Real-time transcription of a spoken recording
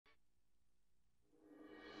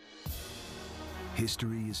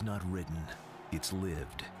History is not written, it's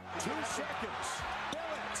lived. 2 seconds.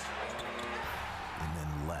 Billett. And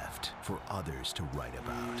then left for others to write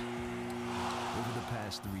about. Over the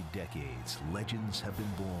past 3 decades, legends have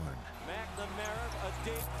been born. McNamara, a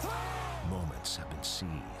deep throw. Moments have been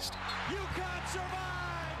seized. You can't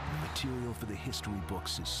survive. The material for the history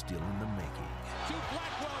books is still in the making. To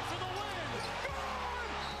Blackwell for the win.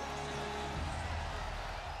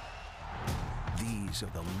 These are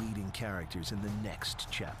the leading characters in the next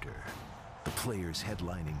chapter. The players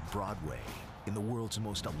headlining Broadway in the world's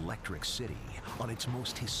most electric city on its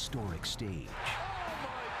most historic stage. Oh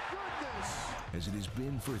my goodness! As it has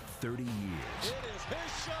been for 30 years. It is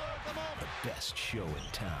his show at the moment. The best show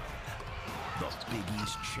in town. The Big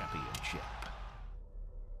East Championship.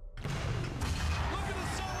 Look at the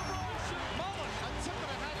celebration. Mullen, a tip of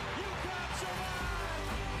the hat. You can't survive.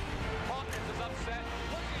 Hawkins is upset.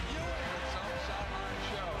 Look at you and your sideline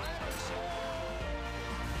show.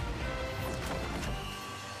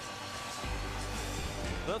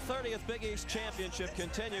 The 30th Big East Championship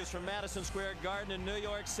continues from Madison Square Garden in New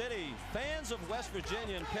York City. Fans of West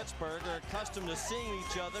Virginia and Pittsburgh are accustomed to seeing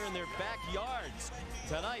each other in their backyards.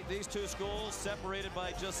 Tonight, these two schools, separated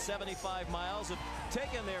by just 75 miles, have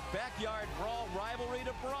taken their backyard brawl rivalry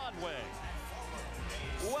to Broadway.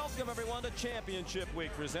 Welcome, everyone, to Championship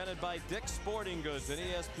Week, presented by Dick's Sporting Goods and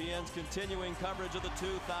ESPN's continuing coverage of the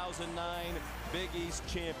 2009 Big East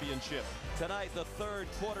Championship. Tonight, the third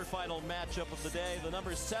quarterfinal matchup of the day, the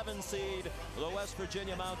number 7 seed, the West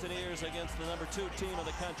Virginia Mountaineers, against the number 2 team of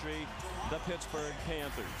the country, the Pittsburgh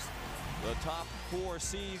Panthers. The top 4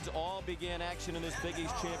 seeds all began action in this Big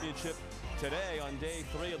East Championship today on day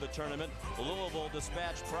 3 of the tournament. Louisville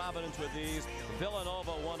dispatched Providence with ease.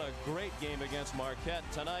 Villanova won a great game against Marquette.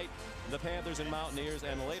 Tonight, the Panthers and Mountaineers,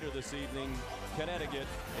 and later this evening, Connecticut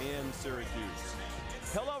and Syracuse.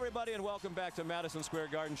 Hello, everybody, and welcome back to Madison Square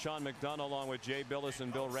Garden. Sean McDonough along with Jay Billis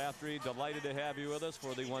and Bill Raftery. Delighted to have you with us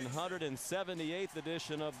for the 178th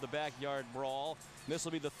edition of the Backyard Brawl. This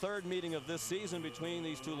will be the 3rd meeting of this season between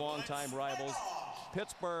these two longtime rivals.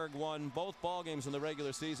 Pittsburgh won both ball games in the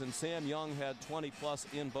regular season. Sam Young had 20-plus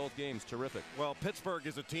in both games. Terrific. Well, Pittsburgh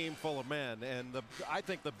is a team full of men, and I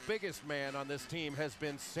think the biggest man on this team has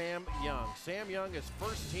been Sam Young. Sam Young is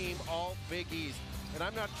first team all Big East, and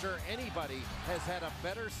I'm not sure anybody has had a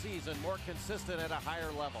better season, more consistent at a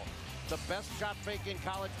higher level. The best shot fake in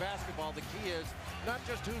college basketball. The key is not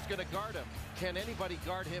just who's going to guard him. Can anybody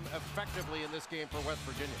guard him effectively in this game for West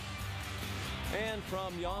Virginia? And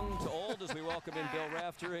from young to old, as we welcome in Bill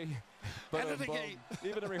Raftery. But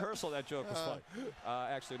even in rehearsal, that joke was fun.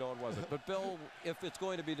 Actually, no, it wasn't. But Bill, if it's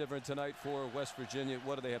going to be different tonight for West Virginia,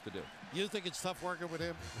 what do they have to do? You think it's tough working with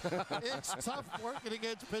him? It's tough working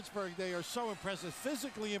against Pittsburgh. They are so impressive,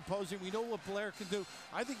 physically imposing. We know what Blair can do.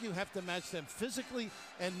 I think you have to match them physically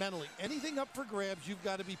and mentally. Anything up for grabs, you've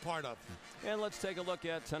got to be part of. And let's take a look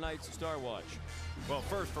at tonight's Star Watch. Well,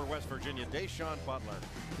 first for West Virginia, Deshaun Butler.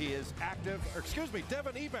 He is active, or excuse me,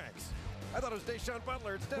 Devin Ebanks. I thought it was Deshaun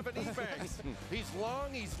Butler. It's Devin Ebanks. He's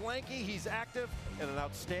long, he's lanky, he's active, and an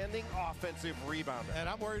outstanding offensive rebounder. And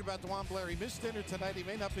I'm worried about DeJuan Blair. He missed dinner tonight. He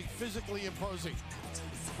may not be physically imposing.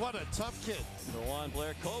 What a tough kid. DeJuan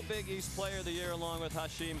Blair, co-Big East Player of the Year, along with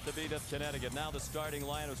Hashim Thabit of Connecticut. Now the starting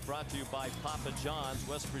line was brought to you by Papa John's.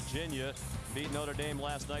 West Virginia beat Notre Dame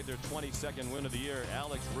last night, their 22nd win of the year.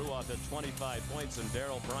 Alex Ruoff at 25 points and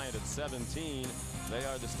Darryl Bryant at 17. They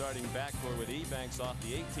are the starting backcourt with Ebanks off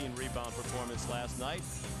the 18-rebound performance last night,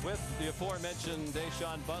 with the aforementioned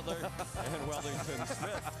Deshaun Butler and Wellington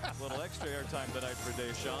Smith. A little extra airtime tonight for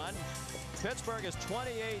Deshaun. Pittsburgh is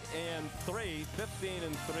 28-3,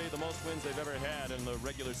 15-3, the most wins they've ever had in the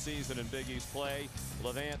regular season in Big East play.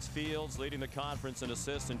 Levance Fields leading the conference in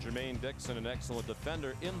assists, and Jermaine Dixon, an excellent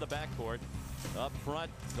defender in the backcourt. Up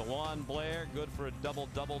front, DeJuan Blair, good for a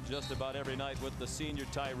double-double just about every night with the senior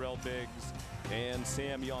Tyrell Biggs. And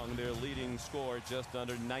Sam Young, their leading scorer, just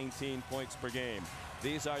under 19 points per game.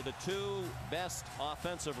 These are the 2 best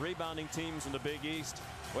offensive rebounding teams in the Big East.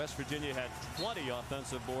 West Virginia had 20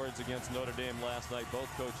 offensive boards against Notre Dame last night. Both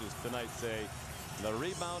coaches tonight say the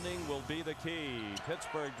rebounding will be the key.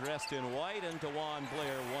 Pittsburgh dressed in white, and DeJuan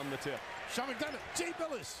Blair won the tip. Sean McDonough, Jay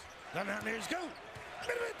Billis. The Mountaineers go.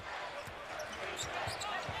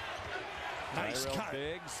 Nice cut.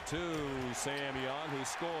 Biggs to Sam Young, who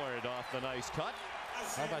scored off the nice cut.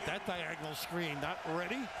 How about that diagonal screen? Not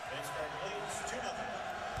ready.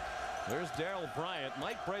 There's Darryl Bryant.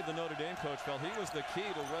 Mike Bray, the Notre Dame coach, felt he was the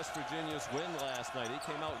key to West Virginia's win last night.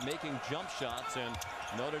 He came out making jump shots, and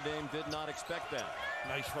Notre Dame did not expect that.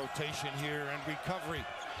 Nice rotation here and recovery.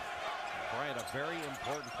 Bryant, a very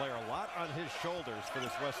important player. A lot on his shoulders for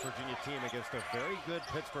this West Virginia team against a very good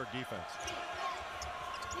Pittsburgh defense.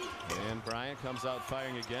 And Bryant comes out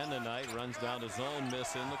firing again tonight, runs down to zone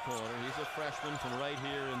miss in the corner. He's a freshman from right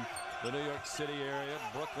here in the New York City area.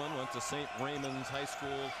 Brooklyn, went to St. Raymond's High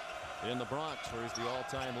School in the Bronx, where he's the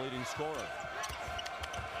all-time leading scorer.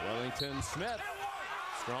 Wellington Smith,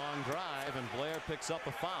 strong drive, and Blair picks up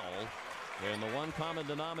a foul. And the one common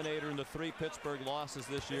denominator in the 3 Pittsburgh losses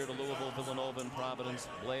this year to Louisville, Villanova, and Providence,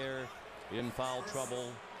 Blair in foul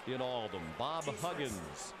trouble in all of them. Bob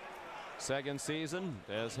Huggins, second season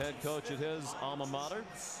as head coach at his alma mater.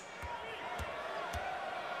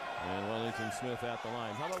 And Wellington Smith at the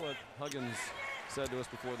line. How about what Huggins said to us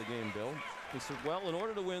before the game, Bill? He said, well, in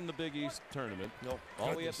order to win the Big East tournament,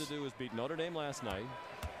 all we have to do is beat Notre Dame last night,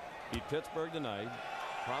 beat Pittsburgh tonight,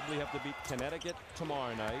 probably have to beat Connecticut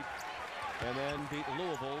tomorrow night, and then beat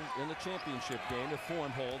Louisville in the championship game if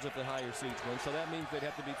form holds, if the higher seeds win. So that means they'd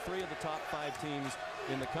have to beat 3 of the top 5 teams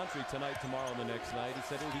in the country tonight, tomorrow, and the next night. He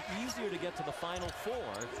said it would be easier to get to the Final 4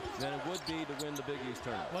 than it would be to win the Big East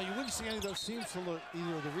tournament. Well, you wouldn't see any of those teams till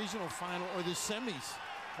either the regional final or the semis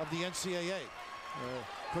of the NCAA.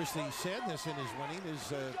 Of course, the sadness in his winning is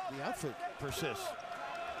the outfit persists.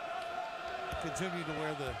 Continue to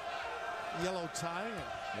wear the yellow tie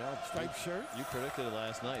and striped shirt. You predicted it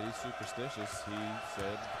last night. He's superstitious.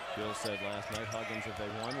 Bill said last night Huggins, if they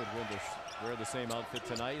won, would wear the same outfit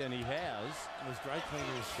tonight, and he has. His dry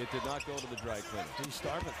cleaners. It did not go to the dry cleaner. He's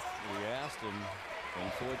starving. We asked, and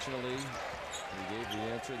unfortunately, he gave the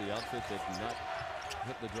answer. The outfit did not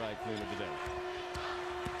hit the dry cleaner today.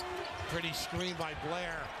 Pretty screen by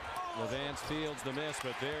Blair. Levance fields the miss,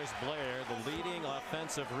 but there's Blair, the leading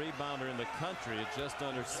offensive rebounder in the country, at just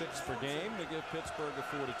under 6 per game to give Pittsburgh a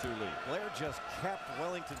 4-2 lead. Blair just kept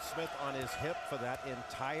Wellington Smith on his hip for that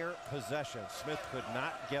entire possession. Smith could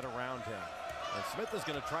not get around him. And Smith is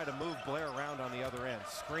going to try to move Blair around on the other end.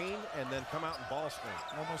 Screen and then come out and ball screen.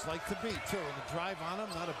 Almost like to be, too. And the drive on him,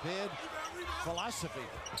 not a bad philosophy.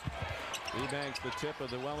 He banks the tip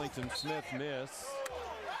of the Wellington Smith miss.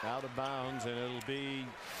 Out of bounds, and it'll be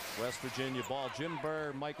West Virginia ball. Jim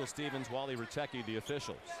Burr, Michael Stevens, Wally Rutecki, the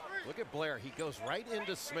officials. Look at Blair. He goes right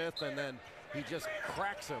into Smith, and then he just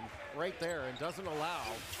cracks him right there and doesn't allow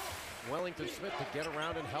Wellington Smith to get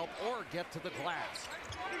around and help or get to the glass.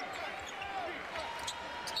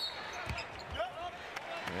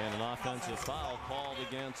 And an offensive foul called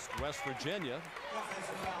against West Virginia.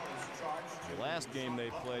 The last game they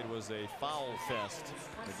played was a foul fest,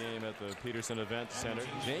 the game at the Peterson Event Center.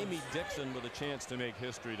 Jamie Dixon with a chance to make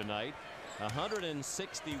history tonight.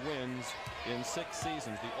 160 wins in 6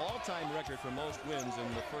 seasons. The all-time record for most wins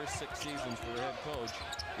in the first 6 seasons for a head coach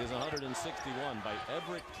is 161 by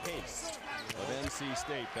Everett Case of NC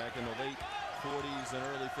State back in the late 40s and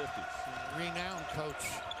early 50s. Renowned coach.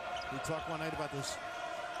 We talked one night about this.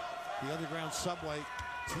 The underground subway,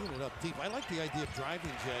 teeing it up deep. I like the idea of driving,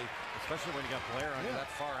 Jay. Especially when you got Blair on you that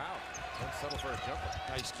far out. Don't settle for a jumper.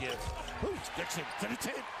 Nice give. Who's Dixon to the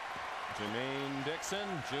 10. Jermaine Dixon,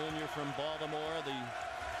 junior from Baltimore, the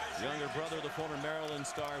younger brother of the former Maryland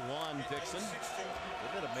star Juan Dixon.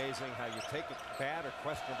 Isn't it amazing how you take a bad or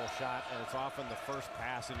questionable shot and it's often the first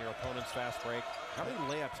pass in your opponent's fast break? How many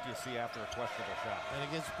layups do you see after a questionable shot? And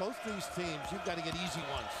against both these teams, you've got to get easy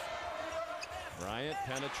ones. Bryant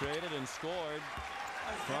penetrated and scored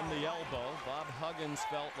from the elbow. Bob Huggins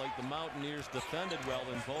felt like the Mountaineers defended well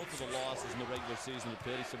in both of the losses in the regular season at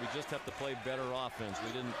Pitt. He said we just have to play better offense.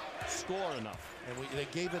 We didn't score enough. And they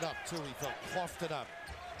gave it up, too. He felt coughed it up.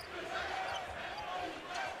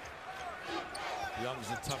 Young's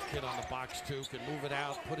a tough kid on the box, too. Can move it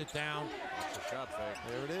out, put it down. That's a shot fake.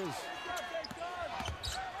 There it is.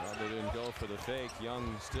 Probably didn't go for the fake.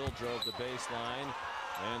 Young still drove the baseline.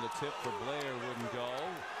 And the tip for Blair wouldn't go.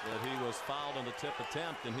 But he was fouled on the tip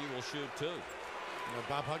attempt, and he will shoot 2.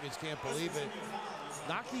 Bob Huggins can't believe it.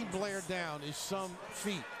 Knocking Blair down is some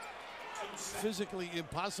feat. Physically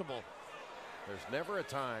impossible. There's never a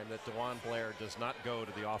time that DeJuan Blair does not go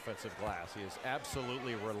to the offensive glass. He is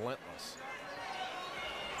absolutely relentless.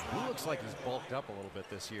 He looks like he's bulked up a little bit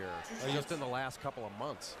this year, just in the last couple of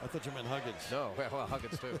months. I thought you meant Huggins. No, well,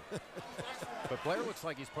 Huggins too. But Blair looks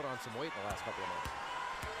like he's put on some weight in the last couple of months.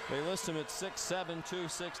 They list him at 6'7",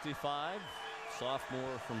 265.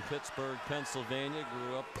 Sophomore from Pittsburgh, Pennsylvania.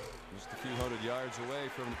 Grew up just a few hundred yards away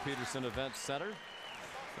from the Peterson Event Center.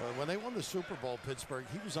 When they won the Super Bowl, Pittsburgh,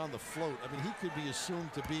 he was on the float. I mean, he could be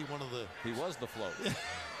assumed to be one of the... He was the float.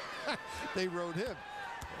 They rode him.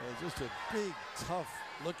 Just a big,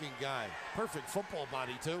 tough-looking guy. Perfect football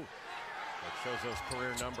body, too. That shows those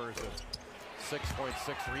career numbers of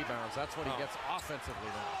 6.6 rebounds. That's what he gets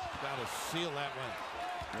offensively now. Got to seal that one.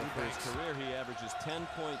 And for his career, he averages 10.6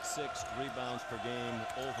 rebounds per game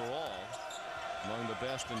overall. Among the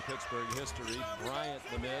best in Pittsburgh history. Bryant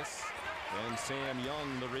the miss, and Sam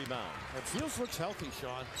Young the rebound. And Fields looks healthy,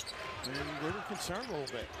 Sean. We were concerned a little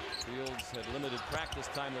bit. Fields had limited practice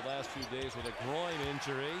time the last few days with a groin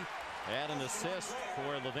injury. Add an assist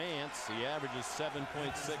for Levance. He averages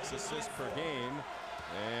 7.6 assists per game.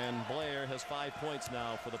 And Blair has 5 points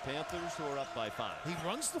now for the Panthers, who are up by 5. He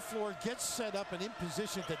runs the floor, gets set up, and in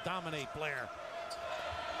position to dominate Blair.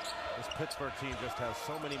 This Pittsburgh team just has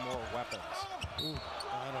so many more weapons. Ooh,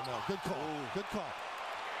 I don't know. Good call. Good call.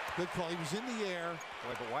 Good call. He was in the air.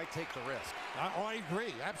 Boy, but why take the risk? I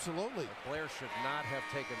agree. Absolutely. But Blair should not have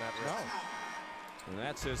taken that risk. No. And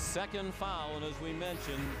that's his second foul. And as we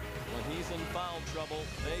mentioned, when he's in foul trouble,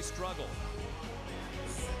 they struggle.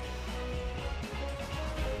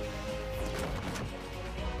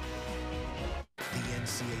 The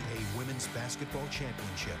NCAA Women's Basketball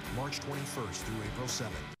Championship, March 21st through April 7th.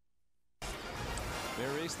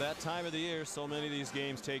 Maurice, that time of the year, so many of these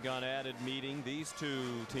games take on added meaning. These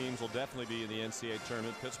two teams will definitely be in the NCAA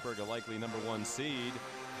tournament. Pittsburgh, a likely #1 seed.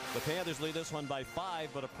 The Panthers lead this one by 5,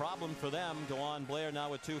 but a problem for them. DeJuan Blair now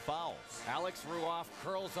with 2 fouls. Alex Ruoff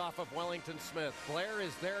curls off of Wellington Smith. Blair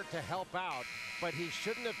is there to help out, but he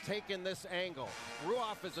shouldn't have taken this angle.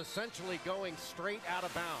 Ruoff is essentially going straight out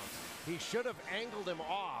of bounds. He should have angled him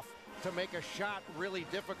off to make a shot really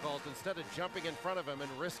difficult instead of jumping in front of him and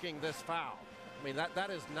risking this foul. I mean, that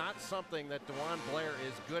is not something that DeJuan Blair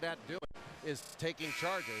is good at doing, is taking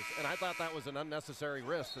charges. And I thought that was an unnecessary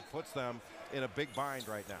risk that puts them in a big bind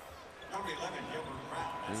right now.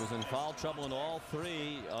 He was in foul trouble in all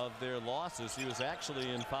 3 of their losses. He was actually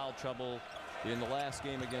in foul trouble in the last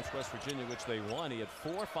game against West Virginia, which they won. He had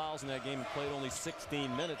 4 fouls in that game and played only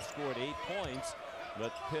 16 minutes, scored 8 points.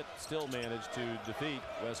 But Pitt still managed to defeat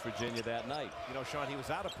West Virginia that night. You know, Sean, he was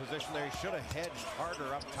out of position there. He should have hedged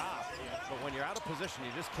harder up top. But when you're out of position,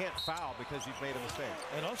 you just can't foul because you've made a mistake.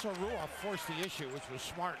 And also, Ruoff forced the issue, which was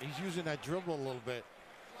smart. He's using that dribble a little bit.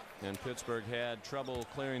 And Pittsburgh had trouble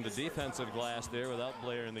clearing the defensive glass there without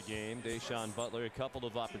Blair in the game. Deshaun Butler, a couple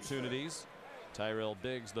of opportunities. Tyrell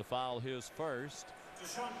Biggs, the foul, his first.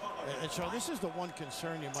 And so this is the one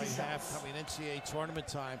concern you might have coming NCAA tournament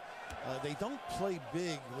time. They don't play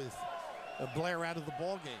big with Blair out of the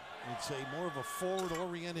ball game. It's a more of a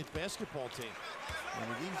forward-oriented basketball team. And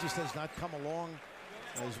the league just has not come along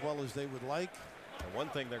as well as they would like. And one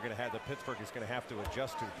thing they're going to have, that Pittsburgh is going to have to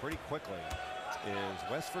adjust to pretty quickly, is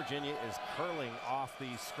West Virginia is curling off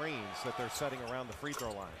these screens that they're setting around the free throw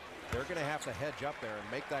line. They're going to have to hedge up there and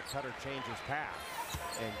make that cutter change his path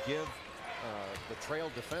and give the trail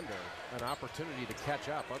defender an opportunity to catch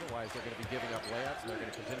up. Otherwise, they're going to be giving up layups and they're going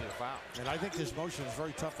to continue to foul. And I think this motion is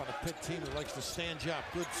very tough on a Pitt team who likes to stand you up.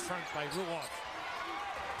 Good front by Ruoff.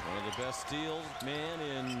 One of the best steal man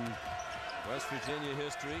in West Virginia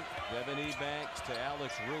history. Devin Ebanks to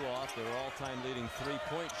Alex Ruoff, their all-time leading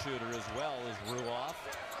 3-point shooter as well as Ruoff.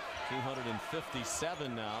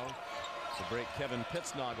 257 now to break Kevin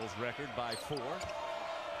Pittsnoggle's record by 4.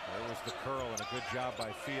 There was the curl and a good job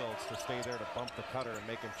by Fields to stay there to bump the cutter and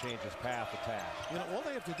make him change his path attack. You know, all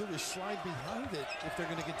they have to do is slide behind it if they're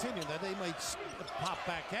going to continue. Now, they might pop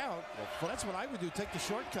back out. Well, that's what I would do, take the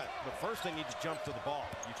shortcut. But first they need to jump to the ball.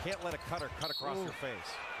 You can't let a cutter cut across your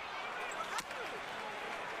face.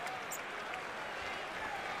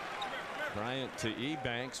 Bryant to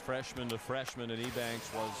Ebanks, freshman to freshman, and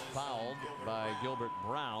Ebanks was fouled by Gilbert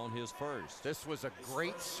Brown, his first. This was a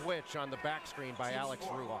great switch on the back screen by Alex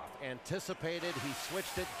Ruoff. Anticipated, he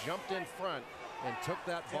switched it, jumped in front, and took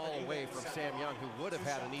that ball away from Sam Young, who would have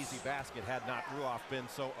had an easy basket had not Ruoff been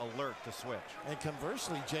so alert to switch. And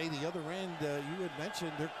conversely, Jay, the other end, you had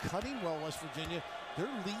mentioned they're cutting well, West Virginia. They're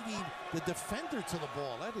leading the defender to the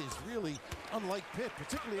ball. That is really unlike Pitt,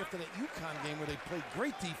 particularly after that UConn game where they played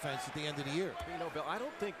great defense at the end of the year. You know, Bill, I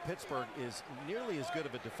don't think Pittsburgh is nearly as good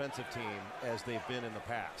of a defensive team as they've been in the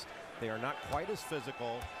past. They are not quite as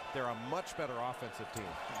physical. They're a much better offensive team.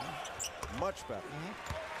 Much better.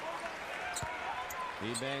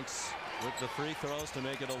 Ebanks with the free throws to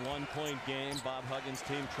make it a 1-point game. Bob Huggins'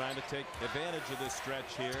 team trying to take advantage of this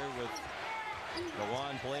stretch here with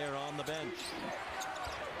DeJuan Blair on the bench.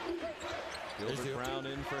 Gilbert Brown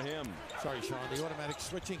in for him. Sorry, Sean. The automatic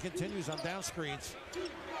switching continues on down screens.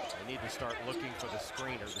 They need to start looking for the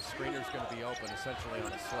screener. The screener's going to be open essentially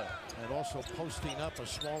on a slip. And also posting up a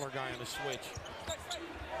smaller guy on the switch.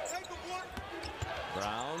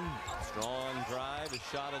 Brown, strong drive, The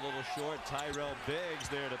shot a little short. Tyrell Biggs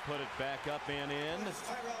there to put it back up and in.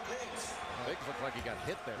 Biggs looked like he got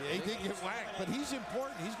hit there. Yeah, he did get whacked, but he's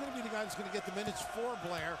important. He's going to be the guy that's going to get the minutes for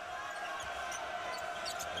Blair.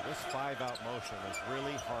 This 5-out motion is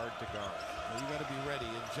really hard to guard. Well, you got to be ready,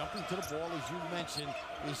 and jumping to the ball, as you mentioned,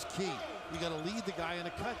 is key. You got to lead the guy in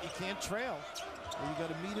a cut. You can't trail. Or you got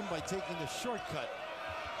to meet him by taking the shortcut.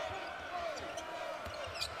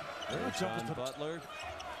 John Butler.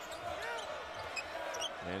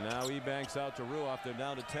 And now Ebanks out to Ruoff. They're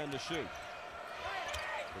down to 10 to shoot.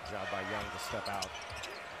 Good job by Young to step out.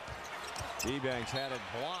 Ebanks had it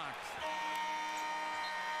blocked.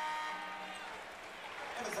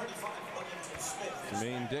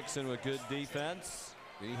 Jermaine Dixon with good defense.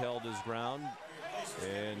 He held his ground.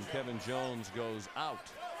 And Kevin Jones goes out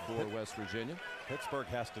for West Virginia. Pittsburgh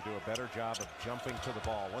has to do a better job of jumping to the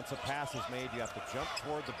ball. Once a pass is made, you have to jump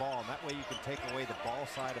toward the ball, and that way you can take away the ball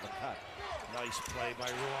side of a cut. Nice play by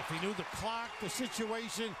Ruoff. He knew the clock, the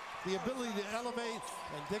situation, the ability to elevate,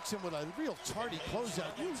 and Dixon with a real tardy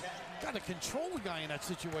closeout. You got to control the guy in that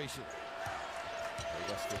situation.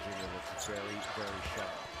 West Virginia looks very, very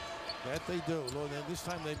sharp. That they do. Lord, and this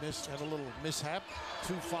time they had a little mishap.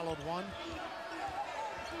 2 followed 1.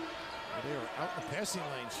 They were out in the passing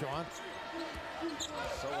lane, Sean.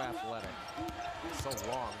 So athletic, so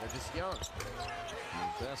long. They're just young.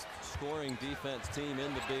 The best scoring defense team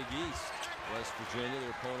in the Big East. West Virginia, their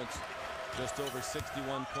opponents just over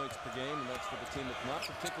 61 points per game, and that's for the team that's not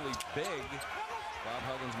particularly big. Bob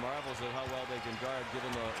Huggins marvels at how well they can guard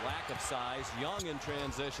given the lack of size. Young in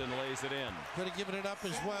transition lays it in. Could have given it up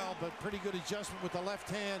as well, but pretty good adjustment with the left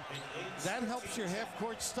hand. That helps your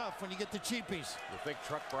half-court stuff when you get the cheapies. You think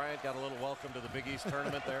Truck Bryant got a little welcome to the Big East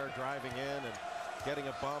tournament there, driving in and getting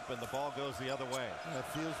a bump, and the ball goes the other way. That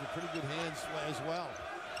feels with pretty good hands as well.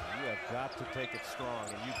 You have got to take it strong,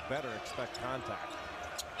 and you better expect contact.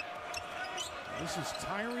 This is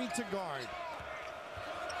tiring to guard.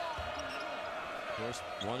 Of course,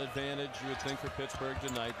 one advantage you would think for Pittsburgh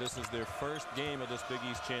tonight. This is their first game of this Big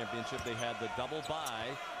East championship. They had the double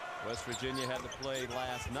bye. West Virginia had to play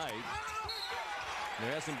last night.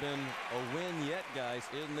 There hasn't been a win yet, guys,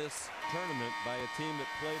 in this tournament by a team that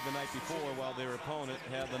played the night before while their opponent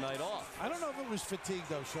had the night off. I don't know if it was fatigue,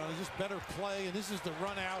 though, Sean. It's just better play, and this is the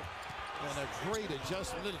run out. And a great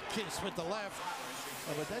adjustment. Little kiss with the left.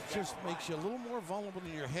 But that just makes you a little more vulnerable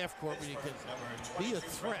in your half court when you can be a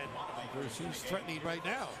threat. Where she's threatening right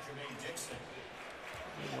now.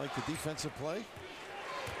 Like the defensive play.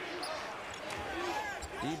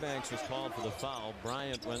 Ebanks was called for the foul.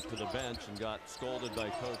 Bryant went to the bench and got scolded by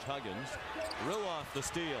Coach Huggins. Ruoff the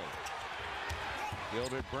steal.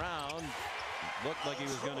 Gilbert Brown looked like he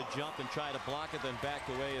was going to jump and try to block it, then backed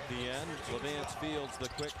away at the end. Levance Fields the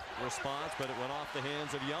quick response, but it went off the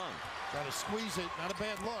hands of Young. Got to squeeze it. Not a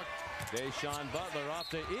bad look. Deshaun Butler off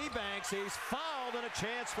to Ebanks. He's fouled and a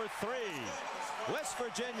chance for 3. West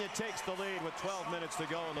Virginia takes the lead with 12 minutes to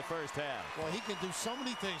go in the first half. Well, he can do so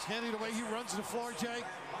many things. Can't he, the way he runs the floor, Jake?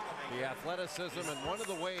 The athleticism, and one of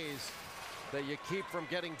the ways that you keep from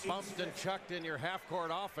getting bumped and chucked in your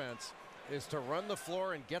half-court offense is to run the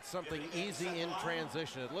floor and get something easy in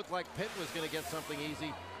transition. It looked like Pitt was going to get something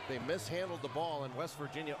easy. They mishandled the ball, and West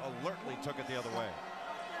Virginia alertly took it the other way.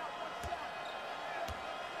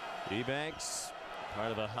 Ebanks,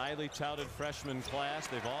 part of a highly touted freshman class.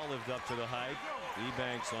 They've all lived up to the hype.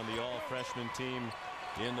 Ebanks on the all-freshman team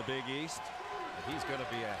in the Big East. He's going to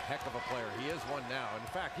be a heck of a player. He is one now. In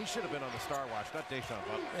fact, he should have been on the Star Watch, not Deshaun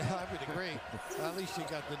Butler. Yeah, I would agree. At least you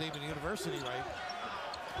got the name of the university right.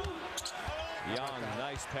 Young,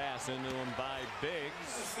 nice pass into him by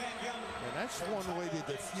Biggs. And that's one way to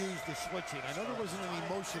diffuse the switching. I know there wasn't any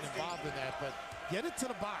motion involved in that, but get it to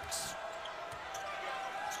the box.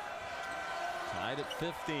 Tied at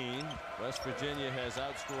 15. West Virginia has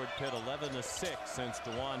outscored Pitt 11-6 since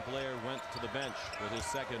DeJuan Blair went to the bench with his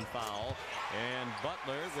second foul. And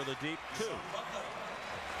Butler with a deep 2.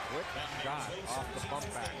 Quick shot off the bump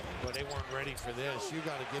back. But they weren't ready for this. You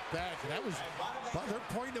got to get back. And that was Butler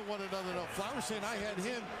pointing at one another. No, Flowers saying I had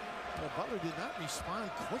him. But Butler did not respond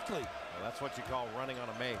quickly. Well, that's what you call running on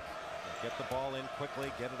a make. Get the ball in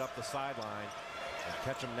quickly, get it up the sideline, and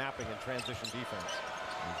catch him napping in transition defense.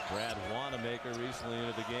 Brad Wanamaker recently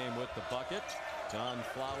into the game with the bucket. John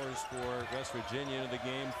Flowers for West Virginia into the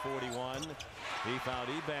game, 41. He found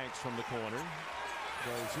Ebanks from the corner.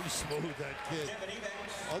 He smoothed that kid.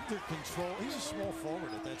 Under control. He's a small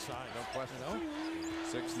forward at that size. No question. No?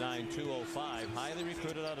 6'9", 205. Highly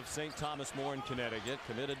recruited out of St. Thomas More in Connecticut.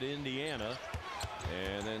 Committed to Indiana.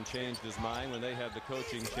 And then changed his mind when they had the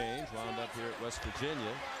coaching change. Wound up here at West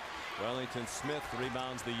Virginia. Wellington Smith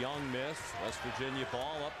rebounds the Young miss. West Virginia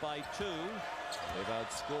ball up by 2. They've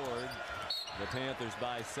outscored the Panthers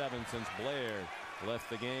by 7 since Blair left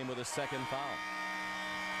the game with a second foul.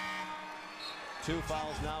 2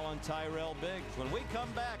 fouls now on Tyrell Biggs. When we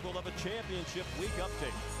come back, we'll have a championship week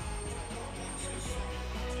update.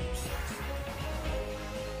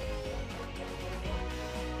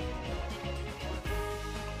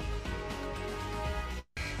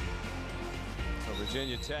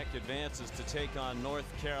 Virginia Tech advances to take on North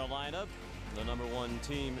Carolina, the #1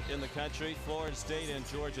 team in the country. Florida State and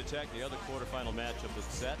Georgia Tech, the other quarterfinal matchup is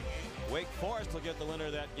set. Wake Forest will get the winner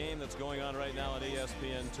of that game that's going on right now on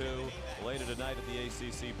ESPN2. Later tonight at the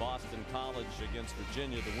ACC, Boston College against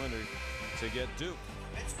Virginia, the winner to get Duke.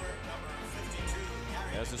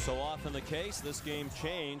 As is so often the case, this game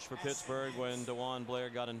changed for Pittsburgh when DeJuan Blair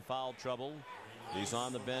got in foul trouble. He's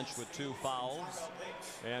on the bench with 2 fouls,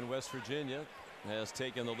 and West Virginia has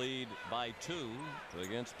taken the lead by 2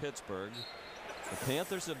 against Pittsburgh. The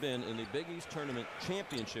Panthers have been in the Big East Tournament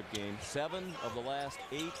championship game 7 of the last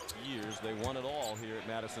 8 years. They won it all here at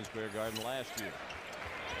Madison Square Garden last year.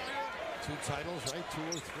 2 titles, right? 2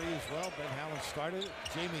 or 3 as well. Ben Howland started it.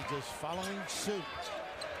 Jamie just following suit.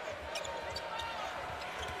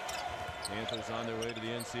 Panthers on their way to the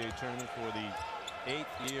NCAA tournament for the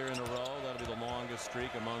 8th year in a row. That'll be the longest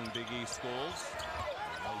streak among Big East schools.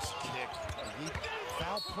 Nice kick.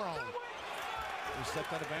 Foul prone. He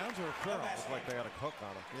stepped out of bounds or a curl? Looks like they got a hook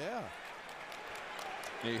on him. Yeah.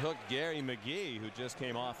 He hooked Gary McGee, who just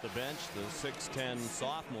came off the bench, the 6'10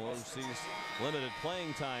 sophomore who sees limited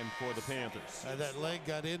playing time for the Panthers. That leg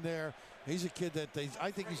got in there. He's a kid that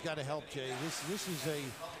I think he's got to help, Jay. This is a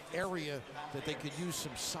area that they could use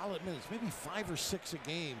some solid minutes, maybe 5 or 6 a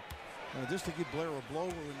game. Just to give Blair a blow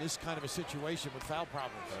in this kind of a situation with foul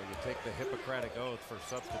problems. You take the Hippocratic oath for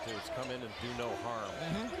substitutes. Come in and do no harm.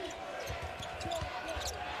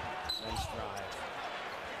 Nice drive.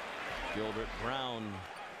 Gilbert Brown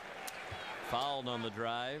fouled on the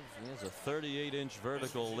drive. He has a 38-inch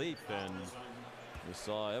vertical leap, and we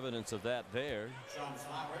saw evidence of that there.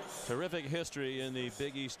 Terrific history in the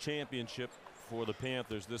Big East Championship for the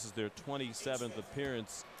Panthers. This is their 27th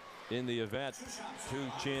appearance in the event. 2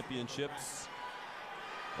 championships,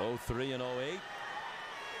 03 and 08.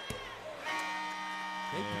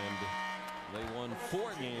 And they won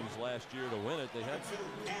 4 games last year to win it. They had,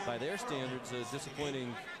 by their standards, a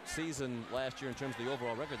disappointing season last year in terms of the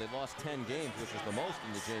overall record. They lost 10 games, which was the most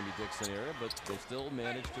in the Jamie Dixon era, but they still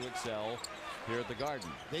managed to excel here at the Garden.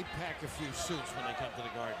 They pack a few suits when they come to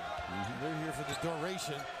the Garden. They're here for the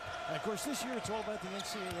duration. And of course, this year it's all about the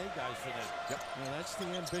NCAA guys for them. Yep. That's the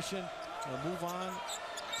ambition. Move on,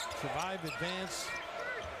 survive, advance.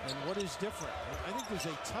 And what is different? I think there's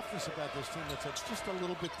a toughness about this team that's just a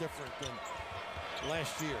little bit different than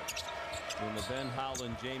last year. In the Ben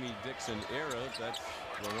Howland, Jamie Dixon era, that's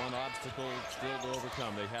the one obstacle still to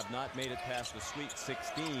overcome. They have not made it past the Sweet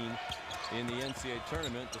 16 in the NCAA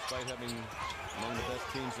tournament, despite having among the best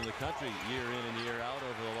teams in the country year in and year out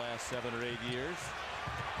over the last 7 or 8 years.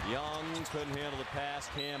 Young couldn't handle the pass.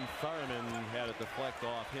 Cam Thurman had it deflect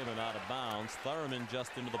off him and out of bounds. Thurman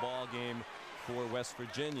just into the ball game for West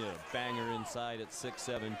Virginia. Banger inside at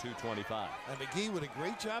 6'7", 225. And McGee with a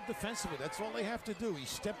great job defensively. That's all they have to do. He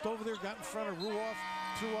stepped over there, got in front of Ruoff,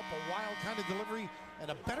 threw up a wild kind of delivery, and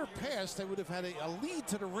a better pass. They would have had a lead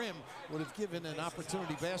to the rim, would have given an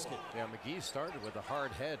opportunity basket. Yeah, McGee started with a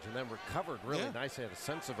hard hedge and then recovered really nicely. Had a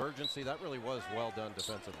sense of urgency. That really was well done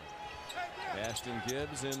defensively. Ashton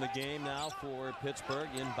Gibbs in the game now for Pittsburgh,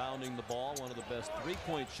 inbounding the ball. One of the best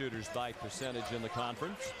 3-point shooters by percentage in the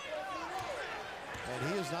conference.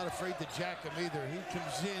 And he is not afraid to jack him either. He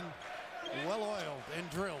comes in well-oiled and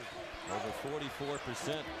drilled. Over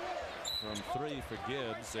 44% from 3 for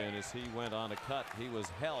Gibbs, and as he went on a cut, he was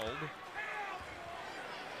held.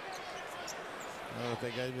 I don't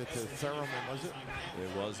think I gave it to Thurman, was it?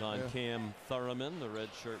 It was on Cam Thurman, the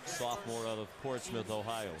redshirt sophomore out of Portsmouth,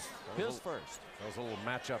 Ohio. His first. That was a little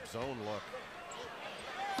matchup zone look.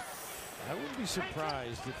 I wouldn't be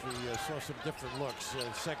surprised if we saw some different looks,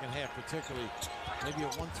 second half particularly. Maybe a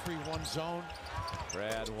 1-3-1 zone.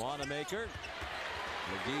 Brad Wanamaker.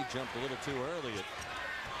 McGee jumped a little too early. It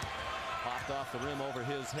popped off the rim over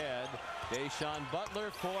his head. Deshaun Butler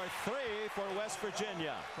for 3 for West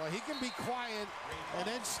Virginia. Well, he can be quiet and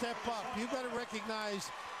then step up. You got to recognize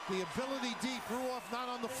the ability deep. Ruoff not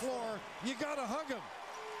on the floor. You got to hug him.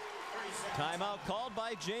 Timeout called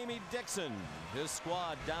by Jamie Dixon. His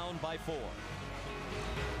squad down by 4.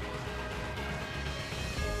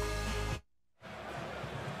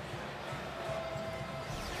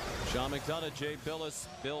 Sean McDonough, Jay Billis,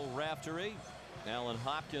 Bill Raftery. Alan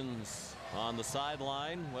Hopkins on the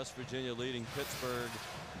sideline. West Virginia leading Pittsburgh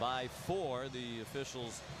by 4. The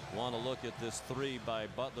officials want to look at this 3 by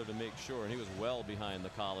Butler to make sure, and he was well behind the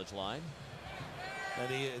college line. And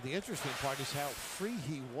the interesting part is how free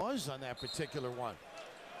he was on that particular one.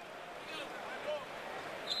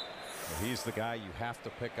 He's the guy you have to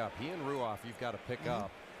pick up. He and Ruoff, you've got to pick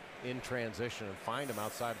up in transition and find him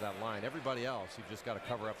outside of that line. Everybody else, you've just got to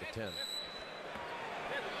cover up the 10.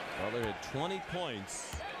 Butler had 20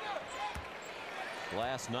 points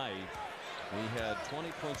last night. He had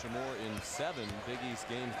 20 points or more in 7 Big East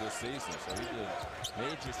games this season. So he did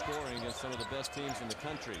major scoring against some of the best teams in the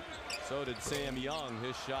country. So did Sam Young.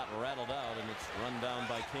 His shot rattled out, and it's run down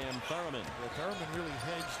by Cam Thurman. Well, Thurman really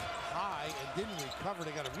hedged high and didn't recover.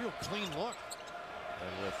 They got a real clean look.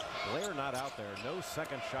 And with Blair not out there, no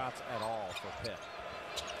second shots at all for Pitt.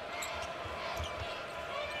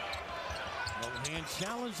 No hand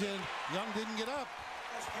challenge, and Young didn't get up.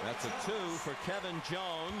 That's a 2 for Kevin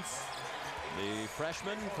Jones, the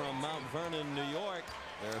freshman from Mount Vernon, New York.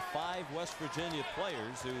 There are 5 West Virginia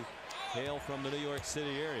players who hail from the New York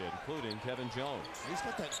City area, including Kevin Jones. He's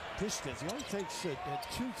got that distance. He only takes 2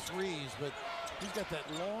 threes, but he's got that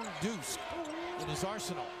long deuce in his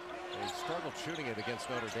arsenal. He struggled shooting it against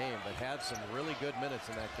Notre Dame, but had some really good minutes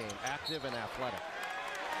in that game. Active and athletic.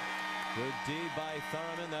 Good D by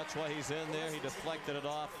Thurman. That's why he's in there. He deflected it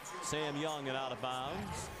off Sam Young and out of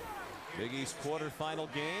bounds. Big East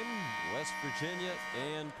quarterfinal game. West Virginia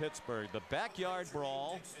and Pittsburgh. The backyard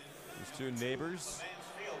brawl. These 2 neighbors.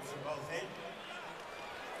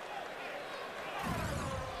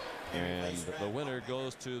 And the winner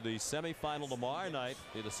goes to the semifinal tomorrow night.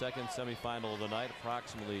 Be the second semifinal of the night,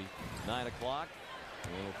 approximately 9 o'clock.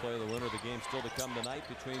 And we'll play the winner of the game still to come tonight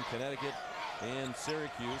between Connecticut and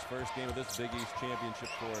Syracuse. First game of this Big East championship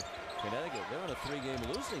for Connecticut. They're on a 3-game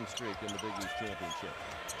losing streak in the Big East championship.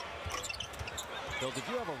 Bill, did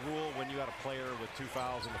you have a rule when you had a player with 2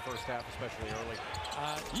 fouls in the first half, especially early?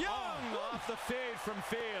 Young off the fade from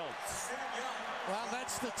Fields. Well,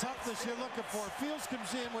 that's the toughness you're looking for. Fields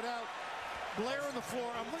comes in without Blair on the floor.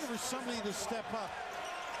 I'm looking for somebody to step up.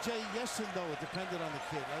 Jay, yes and no. It depended on the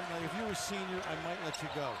kid. Right? Like if you were a senior, I might let you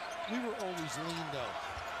go. We were always lean, though.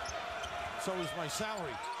 So was my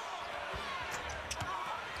salary.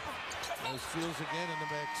 There's Fields again in the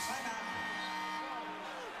mix.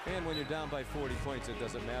 And when you're down by 40 points, it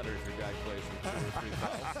doesn't matter if your guy plays with 2 or 3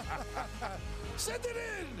 fouls. Send it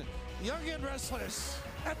in! Young and restless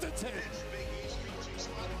at the 10.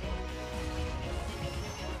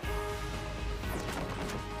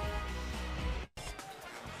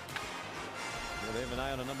 Well, they have an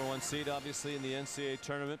eye on a #1 seed, obviously, in the NCAA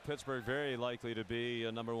tournament. Pittsburgh very likely to be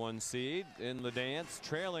a #1 seed in the dance,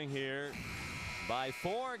 trailing here by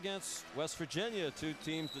 4 against West Virginia, 2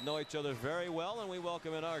 teams that know each other very well, and we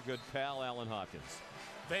welcome in our good pal Alan Hopkins.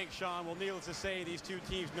 Thanks, Sean. Well, needless to say, these 2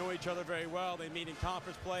 teams know each other very well. They meet in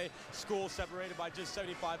conference play, schools separated by just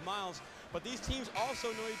 75 miles. But these teams also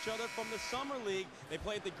know each other from the Summer League. They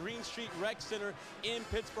play at the Green Street Rec Center in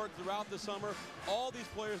Pittsburgh throughout the summer. All these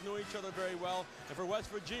players know each other very well. And for West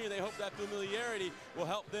Virginia, they hope that familiarity will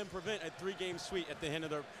help them prevent a 3-game sweep at the hand of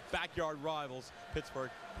their backyard rivals,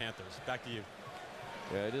 Pittsburgh Panthers. Back to you.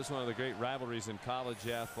 Yeah, it is one of the great rivalries in college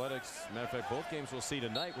athletics. Matter of fact, both games we'll see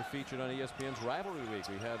tonight were featured on ESPN's Rivalry Week.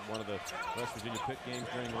 We had one of the West Virginia Pitt games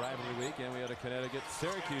during Rivalry Week, and we had a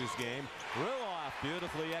Connecticut-Syracuse game. Ruoff,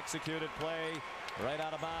 beautifully executed play, right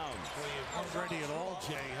out of bounds. Well, you weren't ready at all,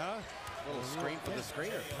 Jay, huh? A little screen for the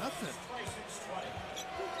screener. Nothing.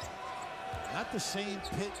 Not the same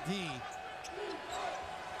Pitt D.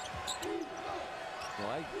 Well,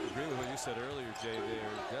 I agree with what you said earlier, Jay.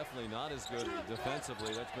 They're definitely not as good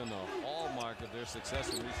defensively. That's been the hallmark of their success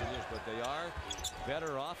in recent years, but they are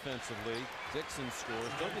better offensively. Dixon scores.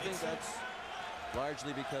 Don't you think that's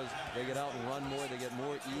largely because they get out and run more? They get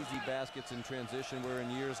more easy baskets in transition, where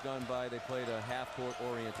in years gone by they played a half-court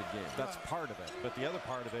oriented game. That's part of it. But the other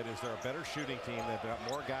part of it is they're a better shooting team. They've got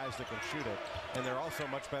more guys that can shoot it. And they're also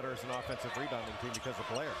much better as an offensive rebounding team because of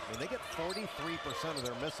Blair. I mean, they get 43% of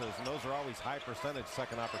their misses, and those are always high percentage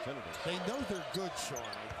second opportunities. They know they're good, Sean.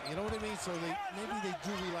 You know what I mean? So maybe they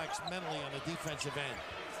do relax mentally on the defensive end.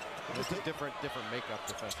 It's a different makeup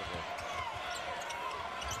defensively.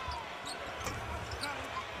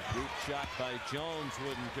 Deep shot by Jones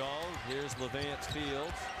wouldn't go. Here's Levance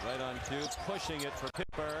Fields right on cue, pushing it for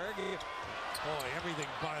Pittsburgh. Boy,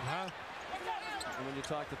 everything but, huh? And when you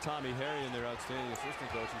talk to Tommy Harry and their outstanding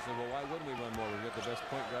assistant coach, he said, well, why wouldn't we run more? We've got the best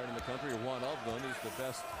point guard in the country, or one of them. He's the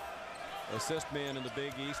best assist man in the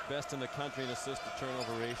Big East, best in the country in assist to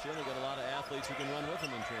turnover ratio. They've got a lot of athletes who can run with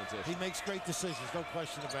him in transition. He makes great decisions, no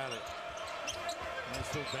question about it.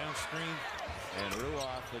 Nice little down screen. And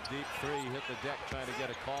Ruoff, the deep three, hit the deck trying to get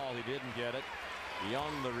a call. He didn't get it.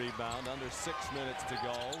 Young the rebound, under 6 minutes to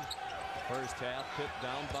go. First half, Pitt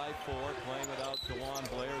down by 4, playing without DeJuan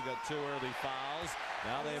Blair. Got 2 early fouls.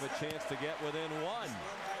 Now they have a chance to get within 1.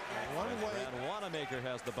 And Wanamaker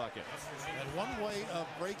has the bucket. And one way of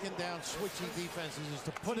breaking down switchy defenses is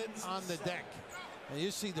to put it on the deck. And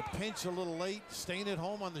you see the pinch a little late, staying at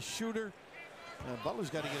home on the shooter. Butler's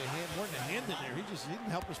got to get a hand, more than a hand in there. He didn't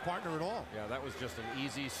help his partner at all. Yeah, that was just an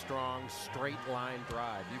easy, strong, straight line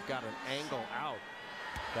drive. You've got an angle out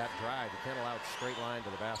that drive. You can't allow it straight line to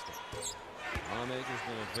the basket. Wanamaker's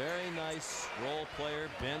been a very nice role player,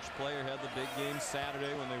 bench player. Had the big game Saturday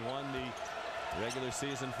when they won the regular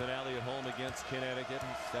season finale at home against Connecticut.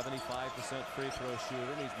 He's 75% free throw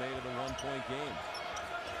shooter, and he's made it a 1-point game.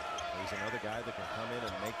 He's another guy that can come in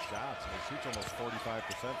and make shots. And he shoots almost 45%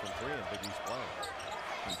 from 3 in Big East play.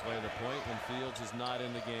 Can play the point when Fields is not in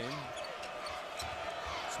the game.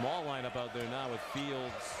 Small lineup out there now with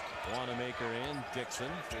Fields, Wanamaker, and Dixon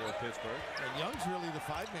for Pittsburgh. And Young's really the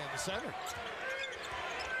 5-man, the center.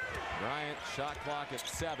 Bryant, shot clock at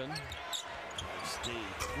 7. Steve,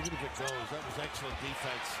 even if it goes, that was excellent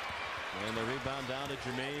defense. And the rebound down to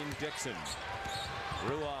Jermaine Dixon.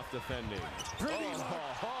 Ruoff defending. Pretty.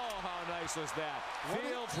 How nice was that?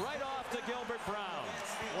 Fields right off to Gilbert Brown.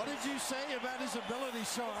 What did you say about his ability,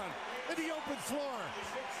 Sean? In the open floor.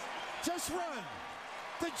 Just run.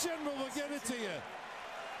 The general will get it to you.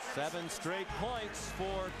 7 straight points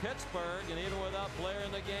for Pittsburgh, and even without Blair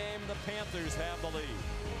in the game, the Panthers have the lead.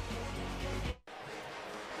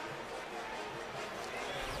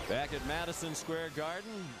 Back at Madison Square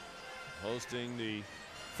Garden, hosting the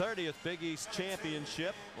 30th Big East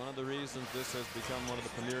Championship. One of the reasons this has become one of the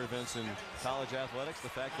premier events in college athletics, the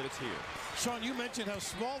fact that it's here. Sean, you mentioned how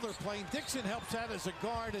small they're playing. Dixon helps out as a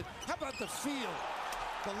guard. And how about the feel,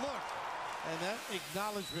 the look? And that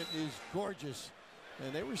acknowledgement is gorgeous.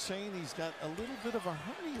 And they were saying he's got a little bit of a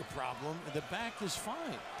hernia problem, and the back is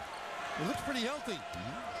fine. He looks pretty healthy.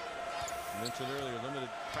 Mentioned earlier, limited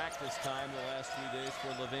practice time the last few days for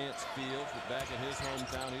Levance Fields, but back in his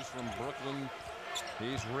hometown, he's from Brooklyn.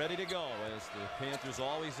 He's ready to go, as the Panthers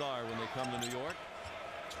always are when they come to New York.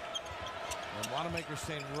 And Wanamaker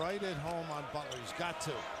staying right at home on Butler. He's got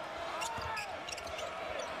to.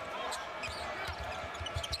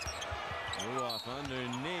 Ruoff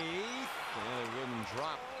underneath, and it wouldn't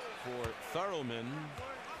drop for Thurman.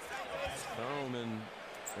 Thurman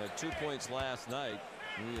had 2 points last night.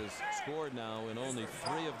 He has scored now in only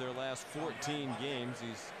 3 of their last 14 games.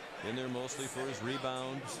 He's in there mostly for his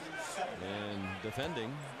rebounds and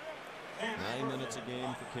defending. 9 minutes a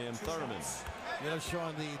game for Cam Thurman. You know,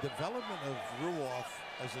 Sean, the development of Ruoff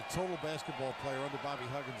as a total basketball player under Bobby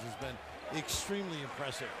Huggins has been extremely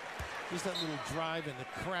impressive. Just that little drive and the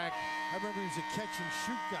crack. I remember he was a catch and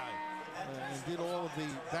shoot guy and did all of the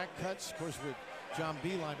back cuts, of course, with John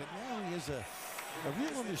Beilein, but now he has a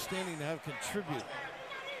real understanding to how to contribute.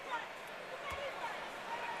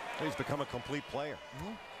 He's become a complete player,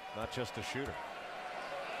 not just a shooter.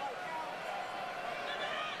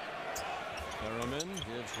 Thurman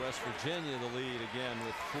gives West Virginia the lead again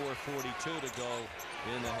with 4:42 to go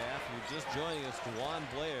in the half. You're just joining us, DeJuan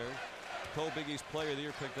Blair, co-Big East Player of the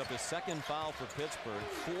Year, picked up his 2nd foul for Pittsburgh.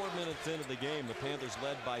 4 minutes into the game, the Panthers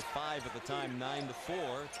led by 5 at the time,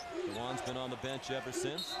 9-4. DeJuan's been on the bench ever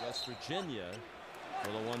since. West Virginia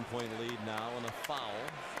with a 1-point lead now and a foul.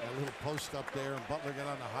 A little post up there, and Butler got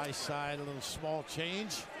on the high side, a little small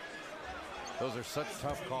change. Those are such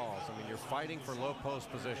tough calls. I mean, you're fighting for low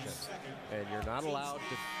post position, and you're not allowed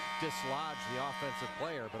to dislodge the offensive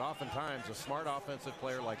player, but oftentimes a smart offensive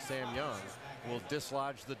player like Sam Young will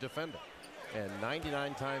dislodge the defender. And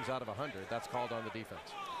 99 times out of 100, that's called on the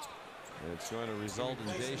defense. It's going to result in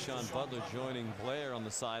Deshaun Butler joining Blair on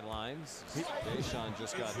the sidelines. Deshaun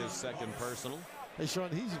just got his 2nd personal. Hey, Sean,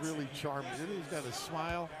 he's really charming. He's got a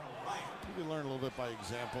smile. You can learn a little bit by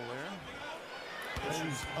example there.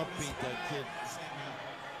 He's upbeat, that kid.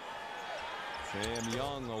 Sam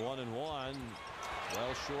Young, a 1-and-1.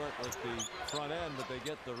 Well short with the front end, but they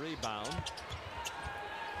get the rebound.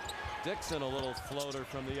 Dixon, a little floater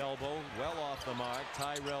from the elbow, well off the mark.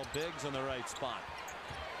 Tyrell Biggs in the right spot.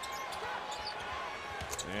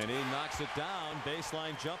 And he knocks it down.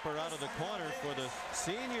 Baseline jumper out of the corner for the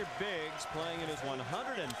senior Biggs, playing in his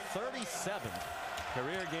 137th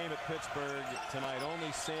career game at Pittsburgh tonight.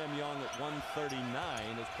 Only Sam Young at 139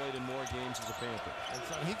 has played in more games as a Panther. And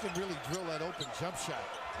so he can really drill that open jump shot.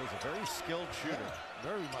 He's a very skilled shooter. Yeah,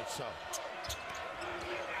 very much so.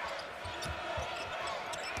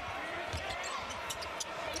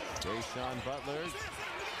 Deshaun Butler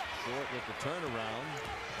Short with the turnaround.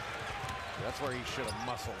 That's where he should have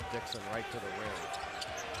muscled Dixon right to the rim,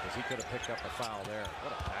 because he could have picked up a foul there.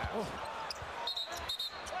 What a pass. Oh.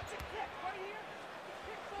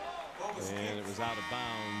 And it was out of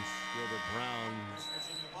bounds. Gilbert Brown.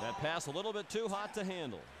 That pass a little bit too hot to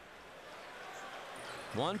handle.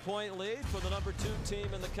 1 point lead for the #2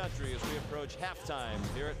 team in the country as we approach halftime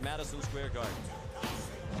here at Madison Square Garden.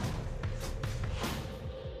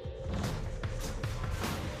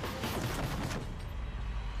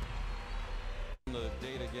 The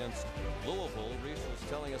date against Louisville, Reese was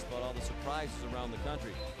telling us about all the surprises around the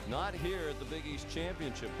country. Not here at the Big East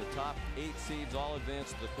Championship. The top 8 seeds all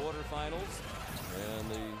advanced to the quarterfinals,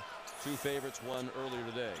 and the 2 favorites won earlier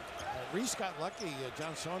today. Reese got lucky.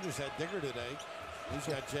 John Saunders had Digger today. He's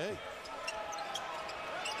got Jay.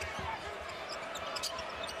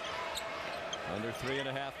 Under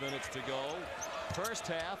 3.5 minutes to go. First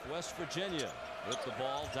half, West Virginia with the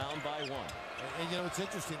ball down by 1. And you know, it's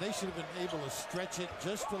interesting. They should have been able to stretch it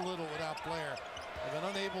just a little without Blair. They've been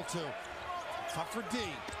unable to. Tough for D.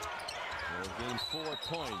 They've gained 4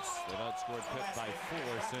 points. They've outscored Pitt by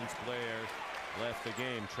 4 since Blair left the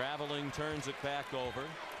game. Traveling turns it back over.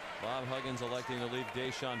 Bob Huggins electing to leave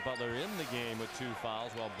Deshaun Butler in the game with 2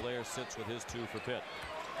 fouls while Blair sits with his 2 for Pitt.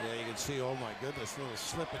 Yeah, you can see, oh my goodness, little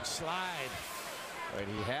slip and slide. Right,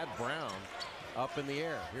 he had Brown up in the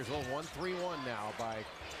air. Here's a little 1-3-1 now by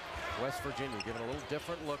West Virginia, giving a little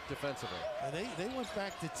different look defensively. And they went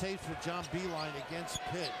back to tape for John Beilein against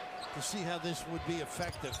Pitt to see how this would be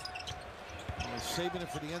effective. And they're saving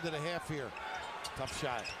it for the end of the half here. Tough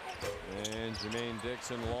shot. And Jermaine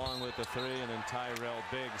Dixon long with the 3, and then Tyrell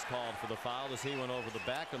Biggs called for the foul as he went over the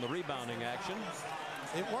back on the rebounding action.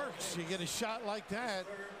 It works. You get a shot like that,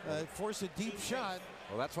 force a deep shot.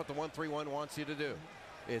 Well, that's what the 1-3-1 wants you to do.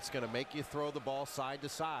 It's going to make you throw the ball side to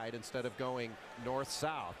side instead of going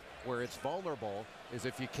north-south. Where it's vulnerable is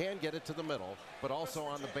if you can get it to the middle, but also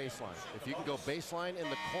on the baseline. If you can go baseline in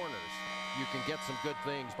the corners, you can get some good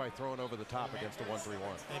things by throwing over the top against a 1-3-1.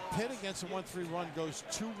 And Pitt against a 1-3-1 goes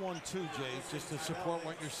 2-1-2, Jay, just to support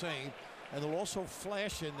what you're saying. And they'll also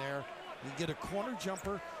flash in there. You get a corner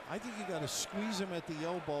jumper. I think you got to squeeze him at the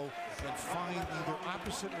elbow and find either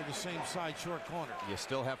opposite or the same side short corner. You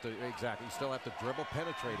still have to, exactly, you still have to dribble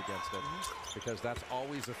penetrate against it, because that's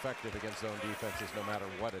always effective against zone defenses no matter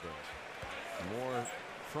what it is. More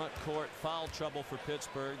front court foul trouble for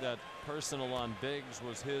Pittsburgh. That personal on Biggs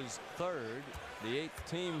was his 3rd, the 8th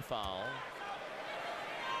team foul.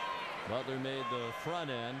 Butler made the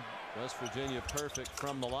front end. West Virginia perfect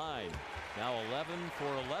from the line. Now 11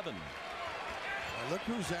 for 11. Look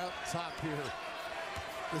who's out top here.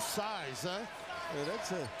 The size, huh? Yeah,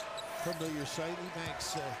 that's a familiar sight. He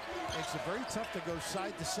makes it very tough to go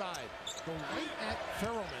side to side. Go right at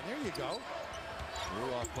Ferrellman. There you go.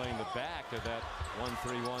 Ruoff playing the back of that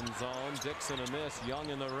 1-3-1 zone. Dixon a miss. Young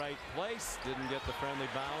in the right place. Didn't get the friendly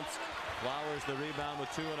bounce. Flowers the rebound with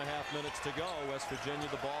 2.5 minutes to go. West Virginia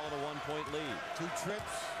the ball in a 1-point lead. 2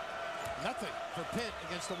 trips. Nothing for Pitt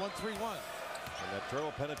against the 1-3-1. And that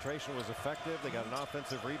dribble penetration was effective. They got an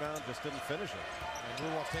offensive rebound, just didn't finish it. And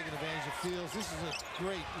Ruoff taking advantage of Fields. This is a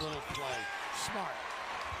great little play. Smart.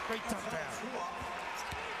 Great tough down.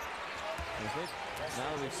 I think now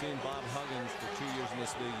that we've seen Bob Huggins for 2 years in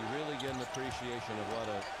this league, you really get an appreciation of what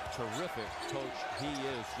a terrific coach he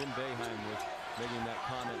is. Jim Boeheim was making that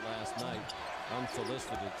comment last night,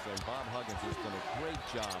 unsolicited. So Bob Huggins has done a great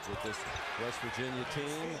job with this West Virginia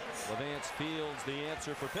team. Levance Fields the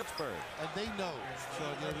answer for Pittsburgh. And they know. So,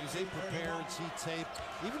 you know, because they prepare and see tape.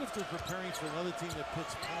 Even if they're preparing for another team that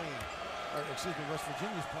Pitt's playing, or excuse me, West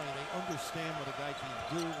Virginia's playing, they understand what a guy can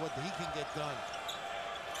do, what he can get done.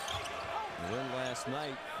 The win last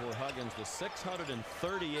night for Huggins, the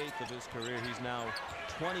 638th of his career. He's now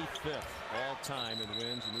 25th all-time in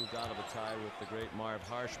wins. He moved out of a tie with the great Marv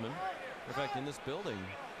Harshman. In fact, in this building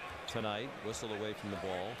tonight, whistle away from the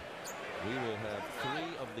ball, we will have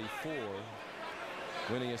 3 of the 4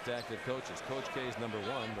 winningest active coaches. Coach K is #1,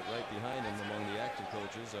 but right behind him among the active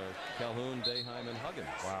coaches are Calhoun, Boeheim, and Huggins.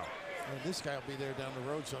 Wow. And this guy will be there down the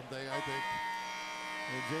road someday, I think.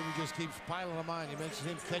 And Jamie just keeps piling them on. He mentions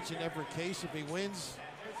him catching every case. If he wins,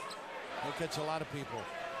 he'll catch a lot of people.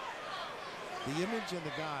 The image and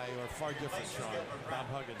the guy are far different, Sean. Bob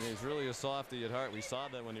Huggins. Yeah, he's really a softy at heart. We saw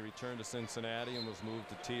that when he returned to Cincinnati and was moved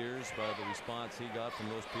to tears by the response he got from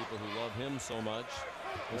those people who love him so much.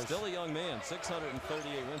 He's still a young man, 638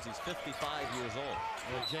 wins. He's 55 years old.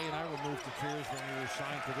 Well, Jay and I were moved to tears when we were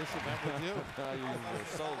signed for this event with you. You were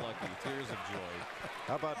so lucky. Tears of joy.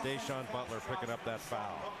 How about Deshaun Butler picking up that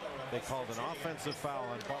foul? They called an offensive foul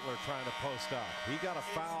on Butler trying to post up. He got a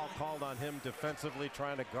foul called on him defensively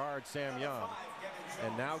trying to guard Sam Young,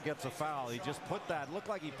 and now gets a foul. He just put that, looked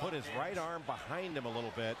like he put his right arm behind him a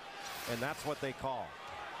little bit, and that's what they call.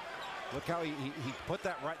 Look how he put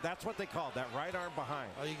that right. That's what they call that right arm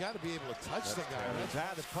behind. Oh, you got to be able to touch the guy.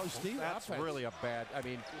 That's really a bad. I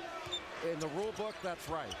mean, in the rule book, that's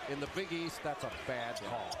right. In the Big East, that's a bad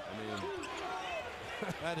call. I mean,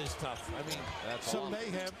 that is tough. I mean, that's some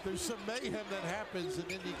mayhem. There's some mayhem that happens, and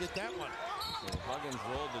then you get that one. So Huggins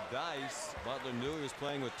rolled the dice. Butler knew he was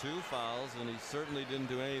playing with 2 fouls, and he certainly didn't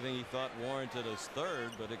do anything he thought warranted his third,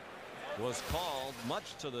 but it was called,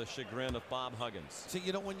 much to the chagrin of Bob Huggins. See,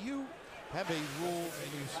 you know, when you have a rule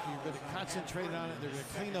and you're going to concentrate on it, they're going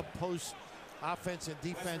to clean up post offense and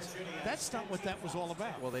defense. That's not what that was all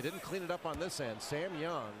about. Well, they didn't clean it up on this end. Sam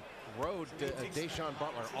Young rode Deshaun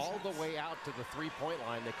Butler all the way out to the 3-point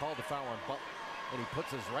line. They called the foul on Butler, and he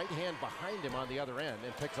puts his right hand behind him on the other end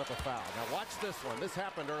and picks up a foul. Now watch this one. This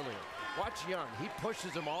happened earlier. Watch Young. He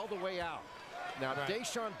pushes him all the way out. Now,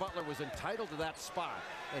 Deshaun Butler was entitled to that spot,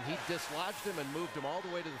 and he dislodged him and moved him all the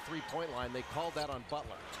way to the 3-point line. They called that on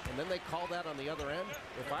Butler. And then they called that on the other end.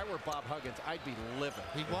 If I were Bob Huggins, I'd be livid.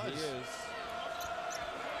 He was. He is.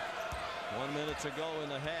 1 minute to go in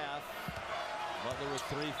the half. Butler with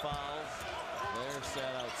 3 fouls. Blair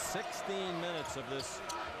sat out 16 minutes of this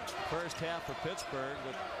first half for Pittsburgh,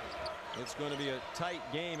 but it's going to be a tight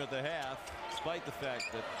game at the half, despite the fact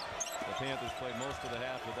that the Panthers played most of the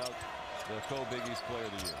half without the co-Big East Player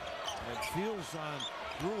of the Year. And feels on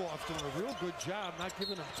Ruoff doing a real good job not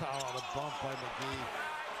giving him foul on a bump by McGee.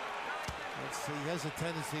 Let's see, he has a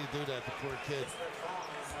tendency to do that, the poor kid.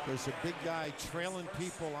 There's a big guy trailing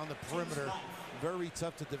people on the perimeter. Very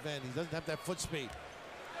tough to defend. He doesn't have that foot speed.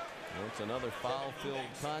 Well, it's another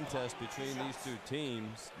foul-filled contest between these two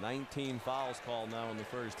teams. 19 fouls called now in the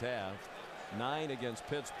first half. 9 against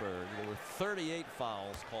Pittsburgh. There were 38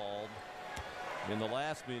 fouls called in the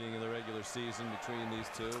last meeting of the regular season between these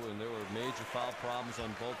two, and there were major foul problems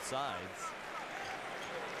on both sides.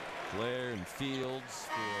 Blair and Fields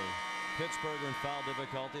for Pittsburgh were in foul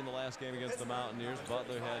difficulty in the last game against the Mountaineers.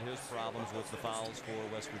 Butler had his problems with the fouls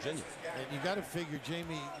for West Virginia. And you got to figure,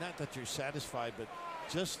 Jamie, not that you're satisfied, but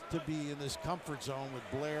just to be in this comfort zone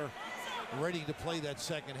with Blair ready to play that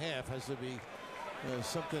second half has to be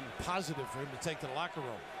something positive for him to take to the locker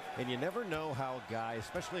room. And you never know how a guy,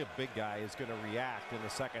 especially a big guy, is going to react in the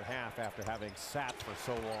second half after having sat for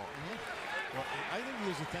so long. Well, I think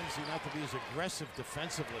he has a tendency not to be as aggressive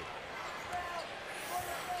defensively.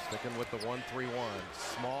 Sticking with the 1-3-1.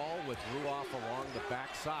 Small with Ruoff along the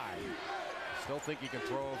backside. Still think he can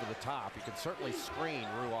throw over the top. He can certainly screen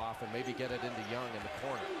Ruoff and maybe get it into Young in the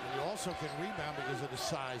corner. And you also can rebound because of the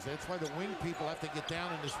size. That's why the wing people have to get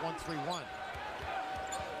down in this 1-3-1.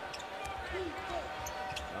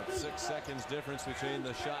 About 6 seconds difference between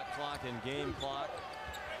the shot clock and game clock.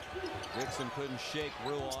 Dixon couldn't shake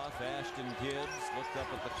Ruoff. Ashton Gibbs looked up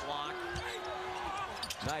at the clock.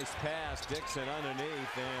 Nice pass, Dixon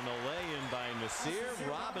underneath, and a lay-in by Nasir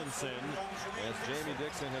Robinson as Jamie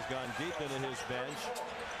Dixon has gone deep into his bench.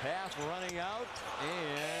 Half running out,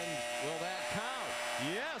 and will that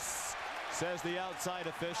count? Yes, says the outside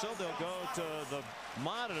official. They'll go to the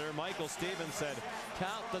monitor. Michael Stevens said,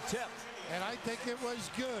 count the tip. And I think it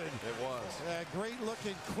was good. It was. Great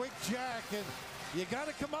looking, quick jack, and you got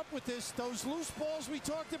to come up with this. Those loose balls we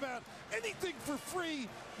talked about, anything for free,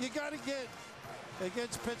 you got to get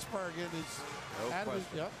against Pittsburgh, and it's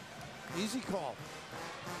easy call.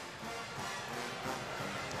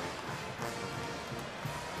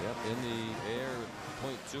 Yep, in the air,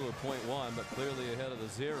 0.2 or 0.1, but clearly ahead of the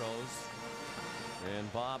zeros.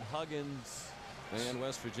 And Bob Huggins and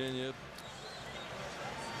West Virginia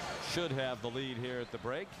should have the lead here at the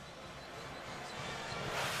break.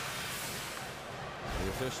 The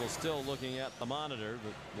official still looking at the monitor,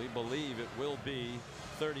 but we believe it will be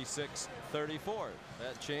 36-34.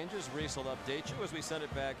 That changes. Reese will update you as we send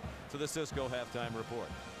it back to the Cisco halftime report.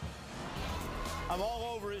 I'm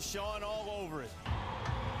all over it, Sean, all over it.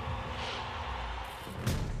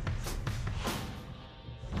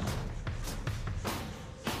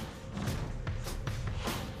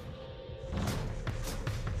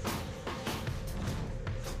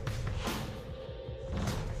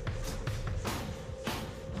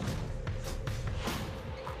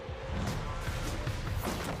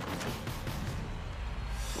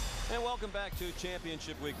 And welcome back to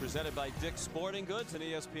Championship Week, presented by Dick's Sporting Goods and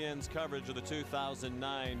ESPN's coverage of the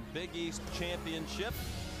 2009 Big East Championship.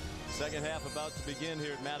 Second half about to begin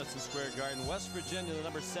here at Madison Square Garden. West Virginia, the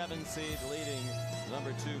number 7 seed, leading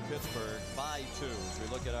number 2 Pittsburgh by 2. As we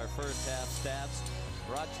look at our first half stats,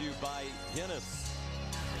 brought to you by Guinness.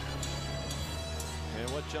 And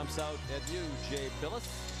what jumps out at you, Jay Billis?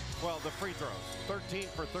 Well, the free throws. 13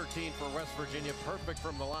 for 13 for West Virginia. Perfect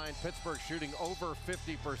from the line. Pittsburgh shooting over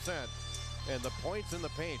 50%. And the points in the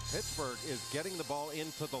paint. Pittsburgh is getting the ball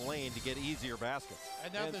into the lane to get easier baskets.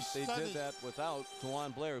 And now they did that without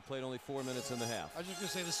Dewan Blair, who played only 4 minutes in the half. I was just going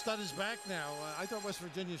to say, the stud is back now. I thought West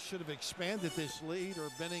Virginia should have expanded this lead, or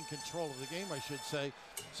been in control of the game, I should say.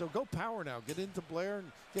 So go power now. Get into Blair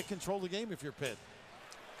and get control of the game if you're Pitt.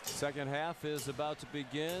 Second half is about to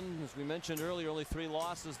begin. As we mentioned earlier, only 3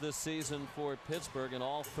 losses this season for Pittsburgh, and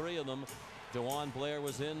all 3 of them, Dewan Blair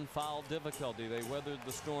was in foul difficulty. They weathered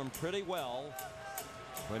the storm pretty well.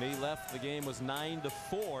 When he left, the game was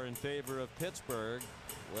 9-4 in favor of Pittsburgh.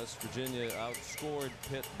 West Virginia outscored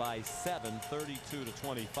Pitt by 7,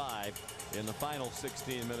 32-25 in the final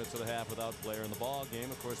 16 minutes of the half without Blair in the ball game.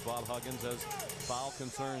 Of course, Bob Huggins has foul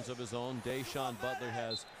concerns of his own. Deshaun Butler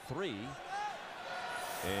has 3.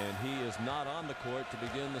 And he is not on the court to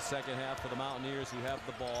begin the second half for the Mountaineers, who have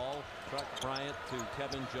the ball. Truck Bryant to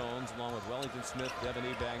Kevin Jones, along with Wellington Smith, Devin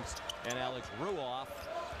Ebanks, and Alex Ruoff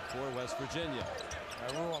for West Virginia.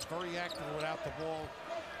 Ruoff very active without the ball.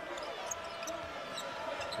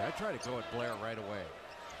 I try to go at Blair right away.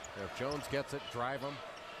 If Jones gets it, drive him.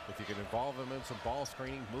 If you can involve him in some ball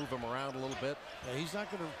screening, move him around a little bit. Yeah, he's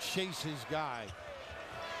not going to chase his guy.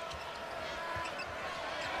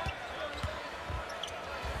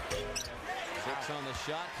 6 on the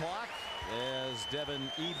shot clock as Devin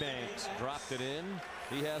Ebanks dropped it in.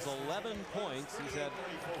 He has 11 points. He's had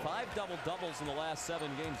 5 double-doubles in the last 7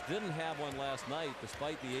 games. Didn't have one last night,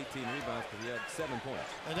 despite the 18 rebounds, but he had 7 points.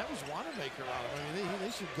 And that was Wanamaker on him. I mean,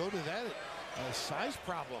 they should go to that size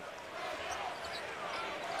problem.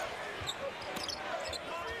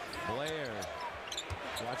 Blair.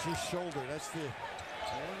 Watch his shoulder. That's the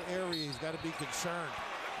one area he's got to be concerned.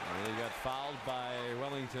 And he got fouled by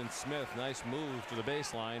Wellington Smith. Nice move to the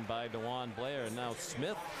baseline by Dewan Blair. And now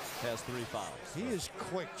Smith has 3 fouls. He is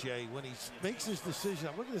quick, Jay. When he makes his decision,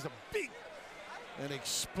 look at this, a big and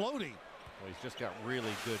exploding. Well, he's just got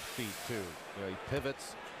really good feet, too. You know, he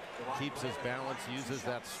pivots, keeps his balance, uses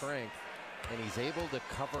that strength, and he's able to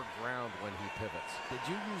cover ground when he pivots. Did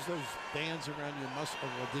you use those bands around your muscle?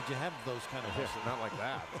 Or did you have those kind of muscles? Not like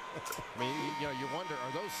that. I mean, you know, you wonder,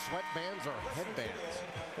 are those sweat bands or headbands?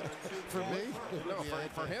 For me? No,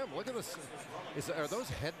 for him. Look at this. Are those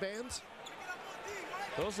headbands?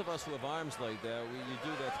 Those of us who have arms like that, you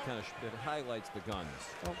do that to kind of, it highlights the guns,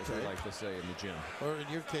 as we like to say in the gym. Or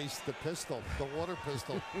in your case, the pistol, the water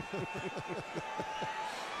pistol.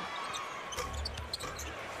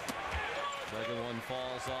 Second one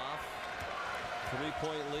falls off.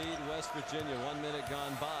 3-point lead, West Virginia. 1 minute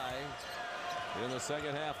gone by. In the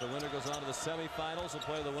second half, the winner goes on to the semifinals. Will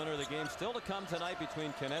play the winner of the game still to come tonight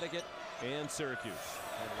between Connecticut and Syracuse.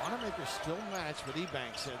 And Wanamaker still matched with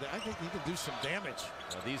Ebanks. I think he can do some damage.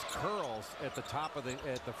 Now, these curls at the top of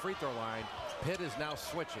at the free throw line, Pitt is now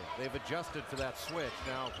switching. They've adjusted to that switch.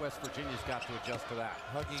 Now West Virginia's got to adjust to that.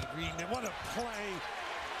 Huggy Green, what a play.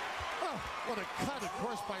 Oh, what a cut, of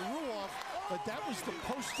course, by Ruoff. But that was the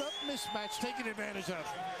post-up mismatch taken advantage of.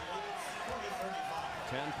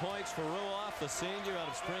 10 points for Ruoff, the senior out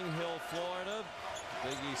of Spring Hill, Florida.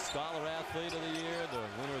 Big East Scholar Athlete of the Year, the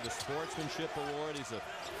winner of the Sportsmanship Award. He's a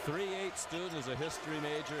 3-8 student, is a history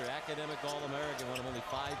major, academic All-American, one of only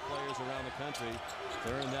 5 players around the country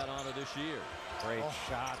to earn that honor this year. Great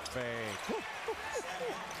shot fake.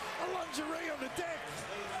 A lingerie on the deck.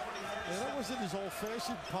 Yeah, that wasn't his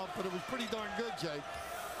old-fashioned pump, but it was pretty darn good, Jay.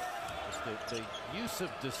 The use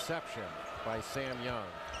of deception by Sam Young,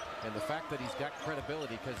 and the fact that he's got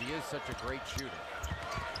credibility because he is such a great shooter.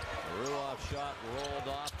 The Ruoff shot rolled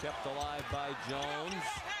off, kept alive by Jones.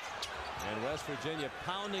 And West Virginia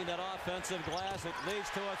pounding that offensive glass. It leads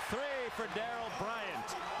to a 3 for Darryl Bryant.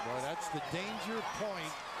 Boy, that's the danger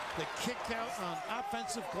point. The kick out on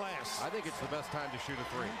offensive glass. I think it's the best time to shoot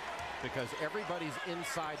a 3. Because everybody's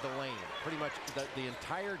inside the lane. Pretty much the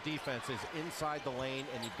entire defense is inside the lane,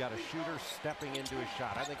 and you've got a shooter stepping into his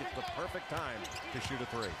shot. I think it's the perfect time to shoot a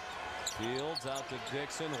 3. Fields out to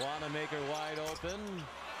Dixon. Wanamaker wide open.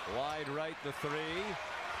 Wide right, the 3.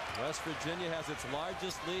 West Virginia has its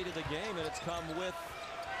largest lead of the game, and it's come with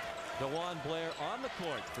Dewan Blair on the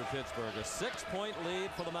court for Pittsburgh. A 6-point lead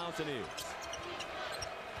for the Mountaineers.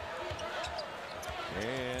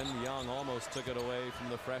 And Young almost took it away from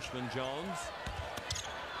the freshman Jones.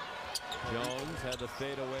 Jones had to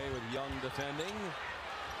fade away with Young defending.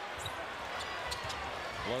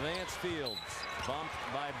 Levance Fields bumped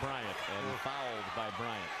by Bryant and fouled by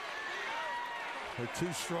Bryant. They're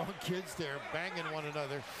two strong kids there banging one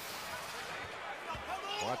another.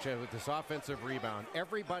 Watch it with this offensive rebound.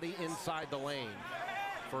 Everybody inside the lane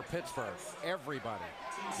for Pittsburgh. Everybody.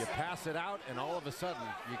 You pass it out, and all of a sudden,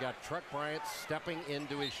 you got Truck Bryant stepping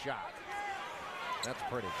into his shot. That's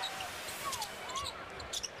pretty.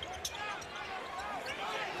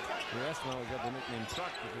 Espinal got the nickname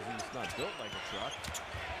Truck because he's not built like a truck.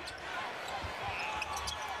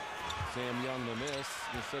 Sam Young the miss.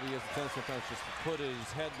 He said he has a tendency sometimes just to put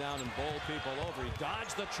his head down and bowl people over. He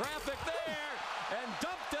dodged the traffic there and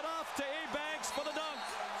dumped it off to Ebanks for the dunk.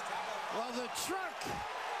 Well, the Truck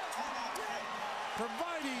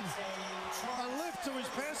providing a lift to his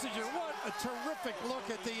passenger. What a terrific look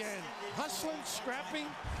at the end. Hustling, scrapping.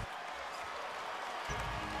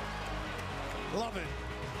 Love it.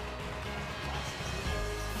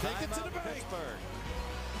 Take it to the bank. Pittsburgh.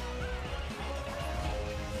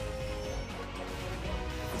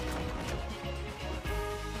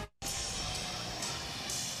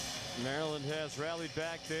 Maryland has rallied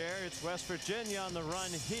back there. It's West Virginia on the run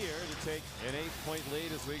here to take an 8-point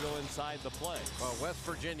lead as we go inside the play. Well, West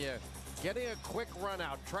Virginia getting a quick run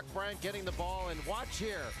out. Truck Bryant getting the ball, and watch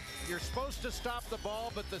here. You're supposed to stop the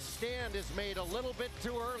ball, but the stand is made a little bit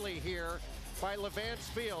too early here by Levance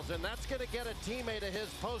Fields, and that's going to get a teammate of his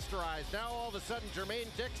posterized. Now all of a sudden Jermaine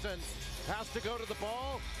Dixon has to go to the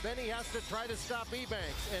ball, then he has to try to stop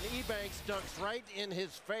Ebanks, and Ebanks dunks right in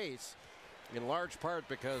his face, in large part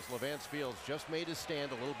because Levance Fields just made his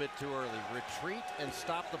stand a little bit too early. Retreat and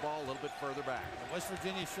stop the ball a little bit further back. West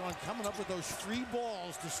Virginia, Sean, coming up with those free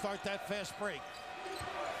balls to start that fast break.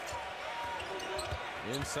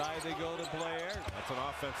 Inside they go to Blair. That's an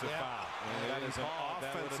offensive foul. And that is an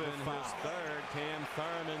offensive foul. His third. Cam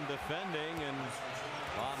Thurman defending, and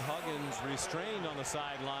Bob Huggins restrained on the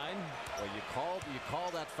sideline. Well, you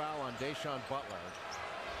call that foul on Deshaun Butler.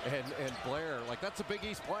 And Blair, like, that's a Big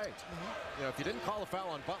East play. You know, if you didn't call a foul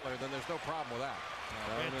on Butler, then there's no problem with that.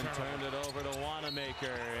 Thurman turned it over to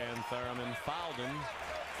Wanamaker, and Thurman fouled him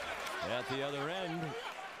at the other end.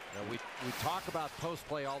 Now, we talk about post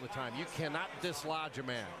play all the time. You cannot dislodge a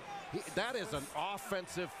man. That is an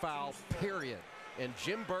offensive foul, period. And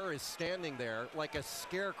Jim Burr is standing there like a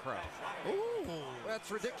scarecrow. Ooh,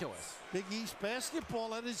 that's ridiculous. Big East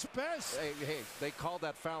basketball at its best. Hey, they called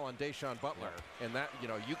that foul on Deshaun Butler. And that, you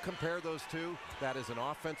know, you compare those two, that is an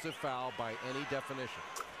offensive foul by any definition.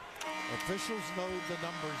 Officials know the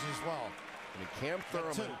numbers as well. I mean,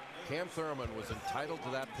 Cam Thurman was entitled to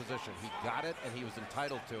that position. He got it, and he was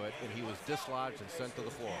entitled to it, and he was dislodged and sent to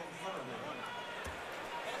the floor.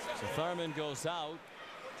 So Thurman goes out.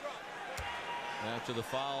 After the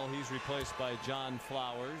foul, he's replaced by John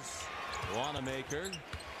Flowers. Wanamaker,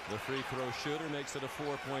 the free throw shooter, makes it a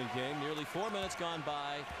 4-point game. Nearly 4 minutes gone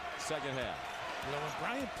by, second half. You know, when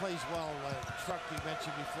Bryant plays well, Truck, you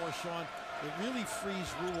mentioned before, Sean, it really frees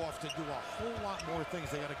Ruoff to do a whole lot more things.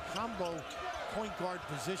 They got a combo point guard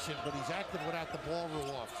position, but he's active without the ball,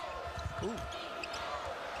 Ruoff. Ooh.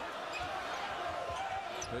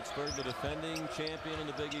 Pittsburgh, the defending champion in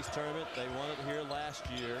the Big East tournament. They won it here last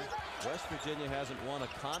year. West Virginia hasn't won a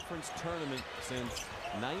conference tournament since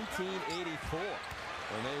 1984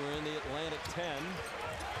 when they were in the Atlantic 10.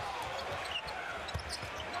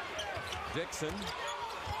 Dixon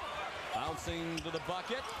bouncing to the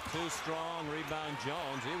bucket. Too strong. Rebound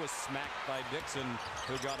Jones. He was smacked by Dixon,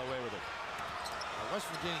 who got away with it. West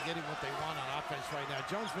Virginia getting what they want on offense right now.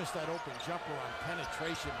 Jones missed that open jumper on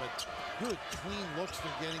penetration, but good, clean looks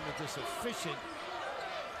they're getting with this efficient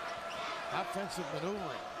offensive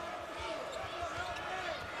maneuvering.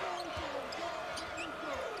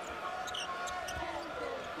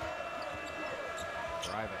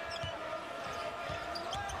 Drive it.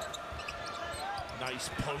 Nice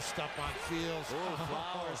post up on Fields. Ooh,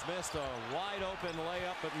 Flowers missed a wide open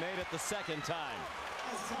layup, but made it the second time.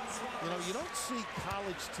 You know, you don't see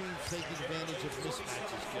college teams taking advantage of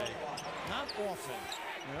mismatches, Jay. Not often.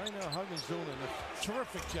 And right now, Huggins doing a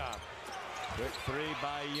terrific job. Quick three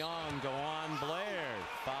by Young. Go on Blair.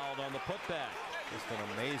 Fouled on the putback. Just an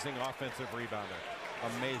amazing offensive rebounder.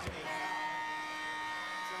 Amazing.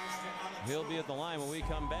 He'll be at the line when we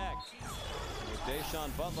come back. With Deshaun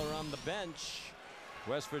Butler on the bench.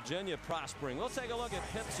 West Virginia prospering. We'll take a look at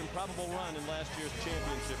Pitt's improbable run in last year's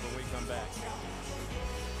championship when we come back.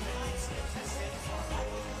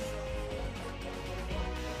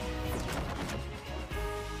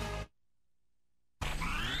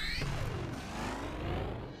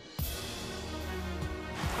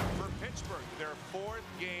 fourth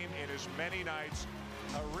game in as many nights.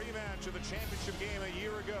 A rematch of the championship game a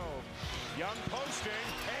year ago. Young posting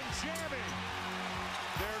and jamming.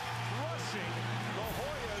 They're crushing the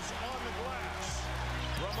Hoyas on the glass.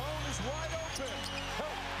 Ramon is wide open.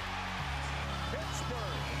 Help.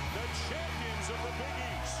 Pittsburgh, the champions of the Big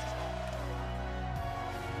East.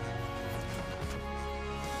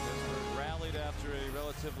 Pittsburgh rallied after a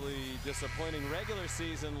relatively disappointing regular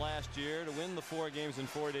season last year to win the 4 games in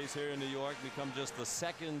 4 days here in New York, become just the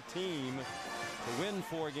second team to win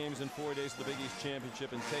 4 games in 4 days of the Big East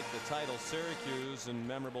Championship and take the title. Syracuse, in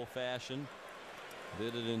memorable fashion,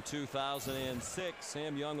 did it in 2006.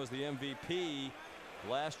 Sam Young was the MVP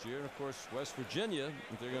last year. And of course, West Virginia,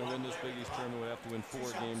 if they're going to win this Big East tournament, would have to win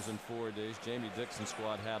 4 games in 4 days. Jamie Dixon's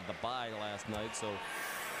squad had the bye last night, so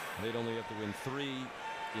they'd only have to win 3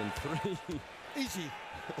 in 3. Easy.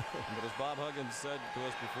 But as Bob Huggins said to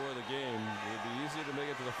us before the game, it would be easier to make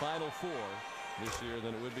it to the Final Four this year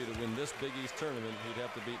than it would be to win this Big East tournament. He'd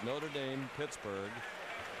have to beat Notre Dame, Pittsburgh,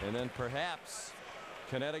 and then perhaps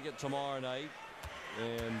Connecticut tomorrow night,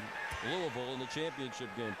 and Louisville in the championship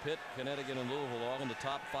game. Pitt, Connecticut, and Louisville all in the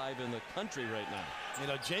top 5 in the country right now. You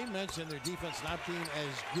know, Jay mentioned their defense not being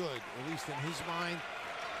as good, at least in his mind.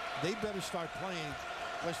 They better start playing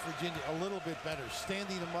West Virginia a little bit better,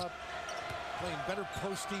 standing them up, playing better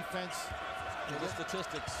post defense. And the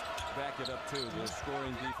statistics back it up too. The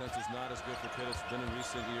scoring defense is not as good for Pitt as it's been in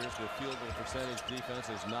recent years. The field goal percentage defense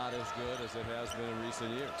is not as good as it has been in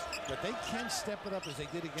recent years. But they can step it up as they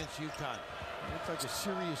did against UConn. Looks like a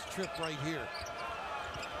serious trip right here.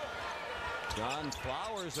 John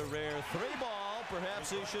Flowers, a rare 3-ball.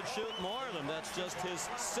 Perhaps he should shoot more of them. That's just his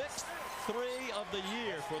 6th 3 of the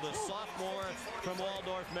year for the sophomore from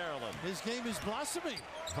Waldorf, Maryland. His game is blossoming.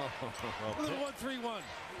 Little 1-3-1.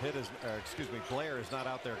 Pitt is, Blair is not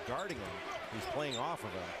out there guarding him. He's playing off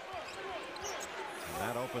of him. And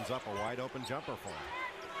that opens up a wide open jumper for him.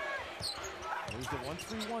 There's the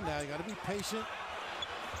 1-3-1 now. You got to be patient.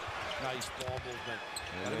 Nice ball movement.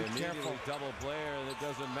 And they be immediately careful. double Blair, and it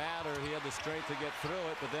doesn't matter. He had the strength to get through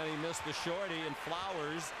it, but then he missed the shorty, and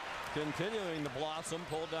Flowers, continuing to blossom,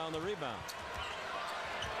 pulled down the rebound.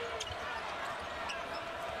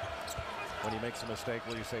 When he makes a mistake,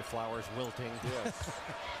 will you say Flowers wilting? Yes.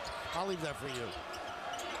 I'll leave that for you.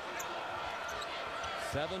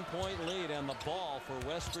 7-point lead and the ball for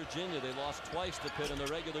West Virginia. They lost twice to Pitt in the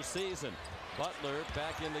regular season. Butler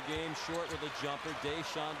back in the game short with a jumper.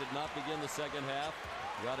 Deschamps did not begin the second half.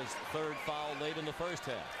 Got his 3rd foul late in the first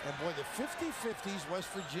half. And boy, the 50-50s West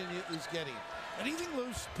Virginia is getting. Anything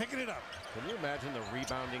loose, picking it up. Can you imagine the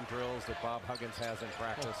rebounding drills that Bob Huggins has in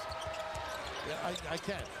practice? Yeah, I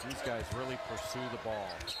can. These guys really pursue the ball.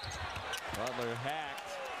 Butler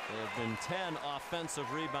hacked. There have been 10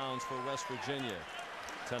 offensive rebounds for West Virginia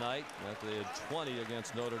tonight, after they had 20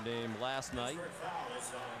 against Notre Dame last night.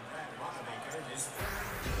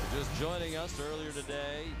 Just joining us earlier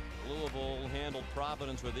today, Louisville handled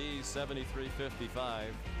Providence with ease, 73-55,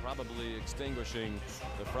 probably extinguishing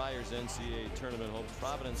the Friars NCAA tournament hopes.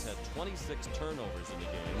 Providence had 26 turnovers in the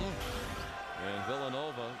game. And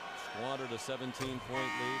Villanova squandered a 17-point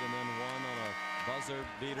lead and then won on a buzzer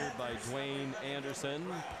beater by Dwayne Anderson.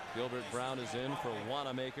 Gilbert Brown is in for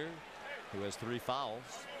Wanamaker, who has 3 fouls.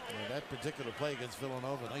 And that particular play against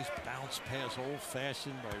Villanova, nice bounce pass,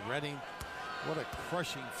 old-fashioned by Redding. What a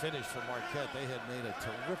crushing finish for Marquette. They had made a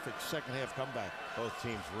terrific second half comeback. Both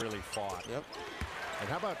teams really fought. Yep. And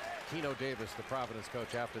how about Keno Davis, the Providence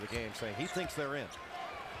coach, after the game, saying he thinks they're in?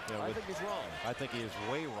 You know, I think he's wrong. I think he is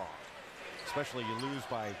way wrong. Especially you lose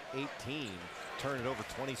by 18, turn it over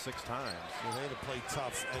 26 times. Yeah, they had to play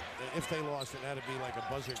tough. If they lost, it had to be like a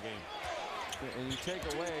buzzer game. And you take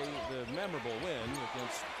away the memorable win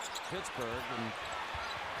against Pittsburgh and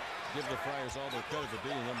give the Friars all their credit for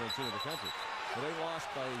being number 2 in the country. But they lost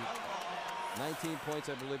by 19 points,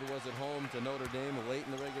 I believe it was, at home to Notre Dame late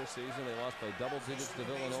in the regular season. They lost by double digits to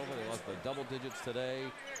Villanova. They lost by double digits today.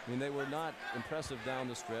 I mean, they were not impressive down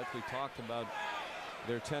the stretch. We talked about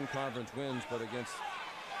their 10 conference wins, but against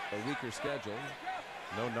a weaker schedule.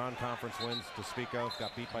 No non-conference wins to speak of.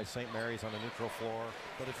 Got beat by St. Mary's on a neutral floor.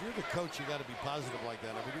 But if you're the coach, you got to be positive like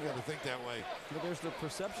that. I mean, you got to think that way. But there's the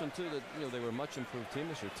perception too that they were a much improved team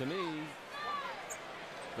this year. To me,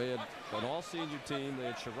 they had an all-senior team. They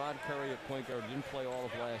had Sherrod Curry at point guard, didn't play all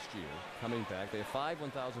of last year, coming back. They have 5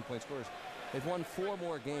 1,000-point scorers. They've won 4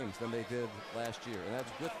 more games than they did last year, and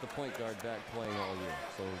that's with the point guard back playing all year.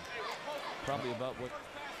 So probably about what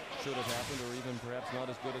should have happened, or even perhaps not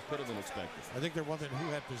as good as could have been expected. I think they're wondering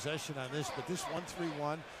who had possession on this, but this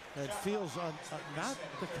 1-3-1, and Fields not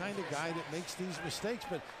the kind of guy that makes these mistakes.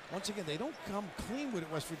 But once again, they don't come clean with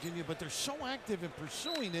it, West Virginia, but they're so active in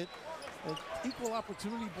pursuing it. An equal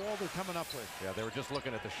opportunity ball they're coming up with. Yeah, they were just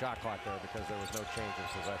looking at the shot clock there because there was no change in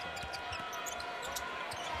possession.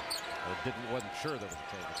 Wasn't sure there was a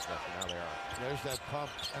change in possession. Now they are. There's that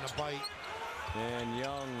pump and a bite. And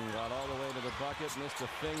Young got all the way to the bucket, missed a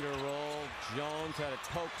finger roll. Jones had it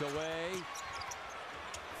poked away.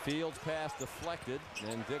 Fields pass deflected,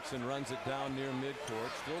 and Dixon runs it down near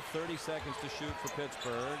midcourt. Still 30 seconds to shoot for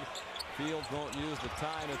Pittsburgh. Fields won't use the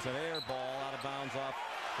time. It's an air ball out of bounds off.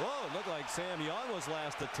 Whoa, it looked like Sam Young was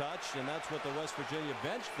last to touch, and that's what the West Virginia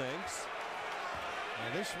bench thinks.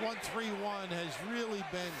 And this 1-3-1 has really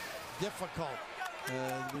been difficult.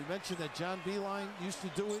 We mentioned that John Beilein used to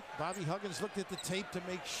do it. Bobby Huggins looked at the tape to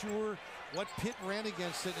make sure what Pitt ran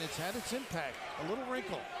against it, and it's had its impact. A little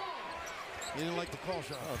wrinkle. You didn't like the call,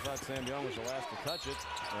 Sean. Oh, I thought Sam Young was the last to touch it.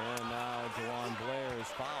 And now Juwan Blair is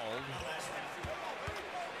fouled.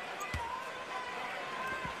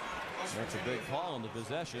 That's a big call on the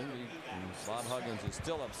possession. Bob Huggins is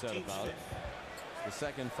still upset about it. The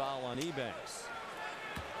second foul on Ebanks.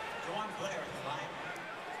 Juwan Blair at the line.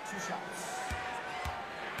 2 shots.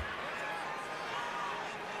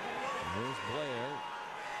 Here's Blair,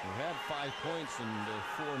 who had 5 points in the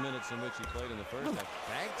 4 minutes in which he played in the first half.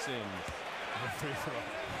 Banks in.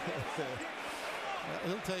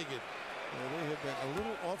 He'll take it. They have been a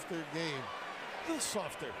little off their game. A little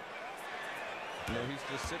softer. You know, he's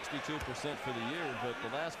just 62% for the year, but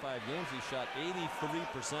the last 5 games he shot 83%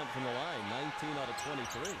 from the line, 19 out of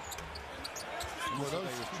 23. Well,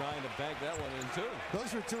 he was trying to bank that one in too.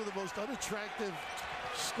 Those are 2 of the most unattractive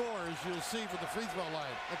scores you'll see from the free throw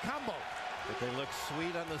line. A combo. But they look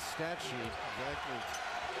sweet on the stat sheet. Exactly.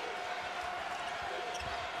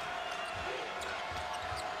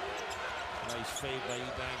 Nice fade by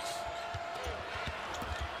Ebanks.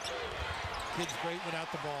 Kid's great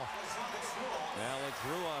without the ball. Alex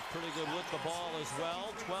Ruoff pretty good with the ball as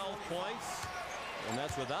well. 12 points. And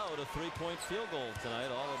that's without a 3-point field goal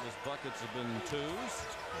tonight. All of his buckets have been 2s.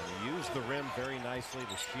 And he used the rim very nicely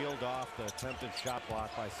to shield off the attempted shot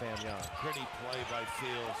block by Sam Young. Pretty play by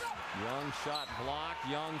Fields. Young shot blocked.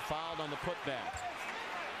 Young fouled on the putback.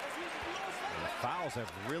 And the fouls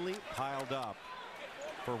have really piled up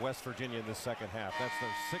for West Virginia in the second half. That's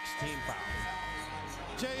their 16 fouls.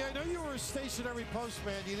 Jay, I know you were a stationary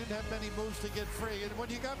postman. You didn't have many moves to get free. And when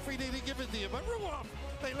you got free, they didn't give it to you. But Ruoff,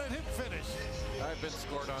 they let him finish. I've been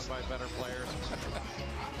scored on by better players.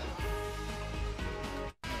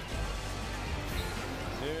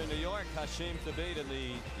 Here in New York, Hashim Thabit and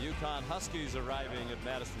the UConn Huskies arriving at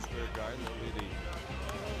Madison Square Garden. They'll be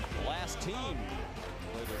the last team to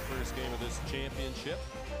play their first game of this championship.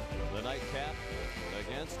 The nightcap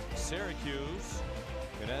against Syracuse.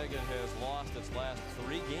 Connecticut has lost its last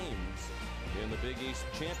 3 games in the Big East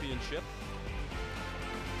Championship.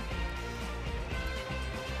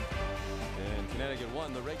 And Connecticut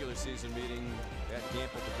won the regular season meeting at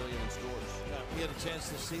Gamble Pavilion and Stores. We had a chance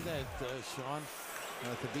to see that, Sean.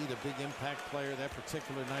 To be the big impact player that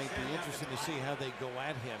particular night. Be interesting to see how they go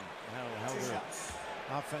at him, how their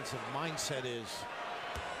offensive mindset is.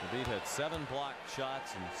 The Beat had 7 blocked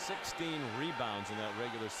shots and 16 rebounds in that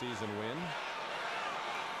regular season win.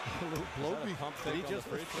 A little Globey. Did he just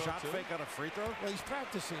shot fake on a free throw? Well, he's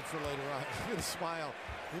practicing for later on. Look at the smile.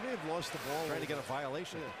 He may have lost the ball. Trying to get a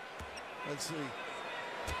violation. Yeah. Let's see.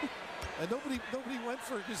 And nobody went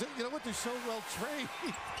for it because you know what? They're so well trained.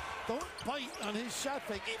 Don't bite on his shot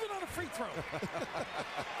fake, even on a free throw.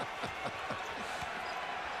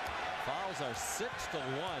 Fouls are 6 to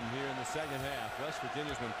 1 here in the second half. West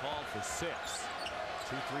Virginia's been called for 6.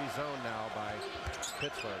 2-3 zone now by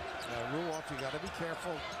Pittsburgh. Now, Ruoff, you got to be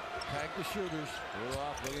careful. Tag the shooters.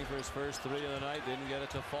 Ruoff looking for his first 3 of the night. Didn't get it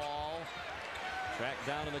to fall. Tracked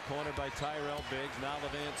down in the corner by Tyrell Biggs. Now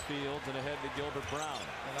Levance Fields and ahead to Gilbert Brown.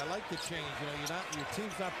 And I like the change. You know, your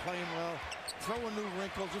team's not playing well. Throw a new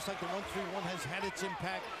wrinkle, just like the 1-3-1 has had its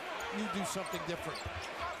impact. You do something different.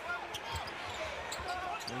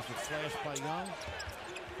 There's the flash by Young.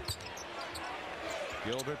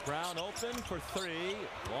 Gilbert Brown open for 3.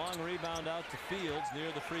 Long rebound out to Fields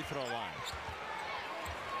near the free throw line.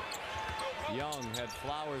 Young had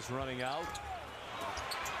Flowers running out.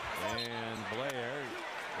 And Blair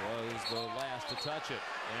was the last to touch it.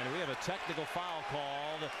 And we have a technical foul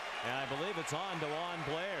called. And I believe it's on Juwan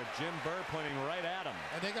Blair. Jim Burr pointing right at him.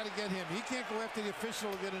 And they got to get him. He can't go after the official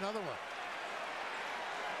and get another one.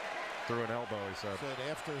 Threw an elbow, he said. Said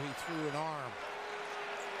after he threw an arm.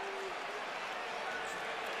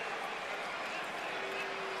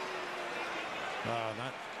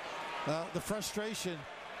 The frustration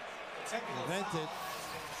prevented.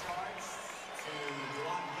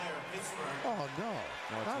 Oh, no.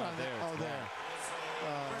 No, it's not there. Oh, there.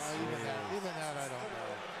 Even that, I don't know.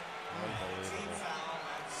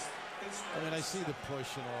 I mean, I see the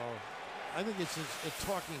push and all. I think it's a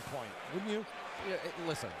talking point, wouldn't you? Yeah,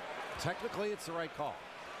 listen, technically it's the right call.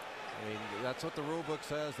 I mean, that's what the rule book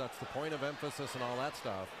says. That's the point of emphasis and all that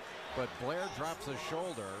stuff. But Blair drops his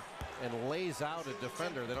shoulder and lays out a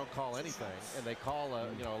defender. They don't call anything, and they call a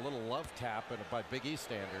little love tap by Big East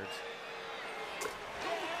standards.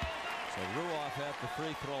 So Ruoff at the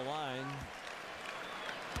free throw line.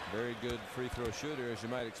 Very good free throw shooter, as you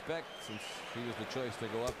might expect, since he was the choice to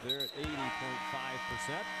go up there at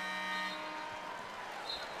 80.5%.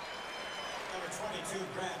 Number 22,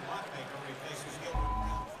 Brad Watmaker replaces Gilbert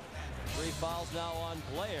Brown. 3 fouls now on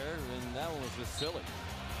Blair, and that one was just silly.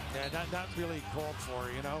 Yeah, not really called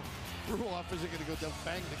for, you know. Ruoff isn't going to go down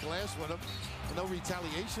bang the glass with him. No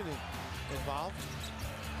retaliation involved.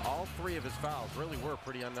 All 3 of his fouls really were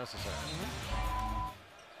pretty unnecessary.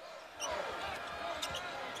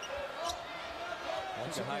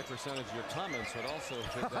 That's a high percentage of your comments would also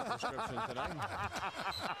fit that description tonight.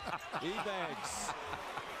 Ebanks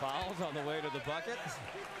fouls on the way to the bucket.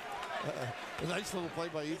 A nice little play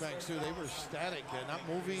by Ebanks, too. They were static, not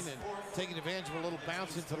moving and taking advantage of a little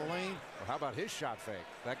bounce into the lane. Well, how about his shot fake?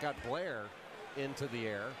 That got Blair into the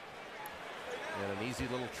air. And an easy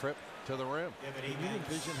little trip to the rim. Can you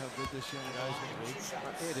envision how good this young guy's going to be?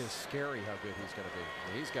 It is scary how good he's going to be. I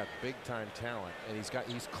mean, he's got big-time talent, and he's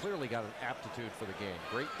clearly got an aptitude for the game.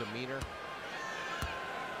 Great demeanor.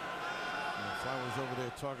 And Flowers over there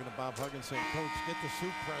talking to Bob Huggins, saying, "Coach, get the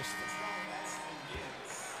soup pressed."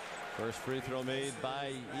 First free throw made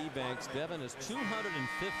by Ebanks. Devin has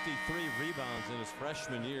 253 rebounds in his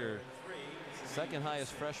freshman year. Second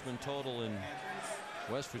highest freshman total in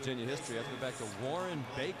West Virginia history. I have to go back to Warren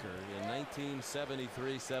Baker in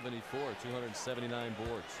 1973-74, 279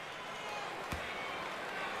 boards.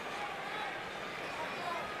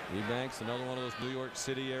 Ebanks, another one of those New York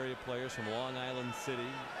City area players from Long Island City.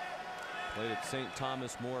 Played at St.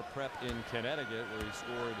 Thomas More Prep in Connecticut, where he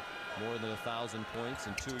scored more than 1,000 points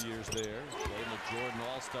in 2 years there. Played in the Jordan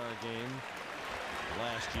All-Star game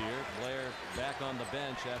last year. Blair back on the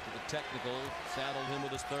bench after the technical saddled him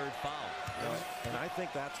with his 3rd foul. And I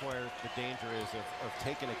think that's where the danger is of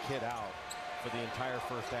taking a kid out for the entire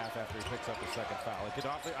first half after he picks up the 2nd foul. It could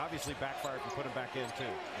obviously backfire if you put him back in too.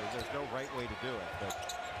 There's no right way to do it,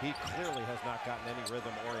 but he clearly has not gotten any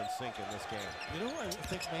rhythm or in sync in this game. You know who I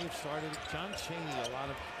think may have started it? John Chaney, a lot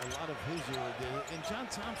of his era did it, and John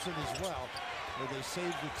Thompson as well, where they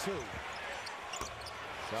saved it too.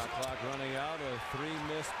 Shot clock running out. A 3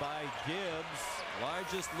 missed by Gibbs.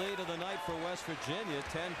 Largest lead of the night for West Virginia,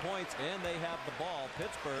 10 points, and they have the ball.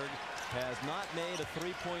 Pittsburgh has not made a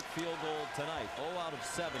 3-point field goal tonight. 0 out of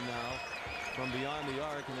 7 now from beyond the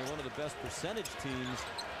arc, and they're one of the best percentage teams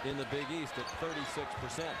in the Big East at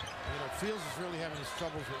 36%. You know, Fields is really having his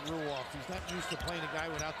troubles with Ruoff. He's not used to playing a guy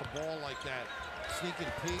without the ball like that. Sneaking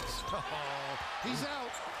peeks. Oh, he's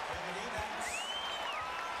out.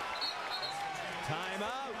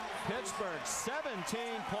 Timeout. Pittsburgh,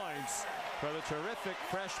 17 points for the terrific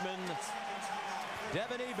freshman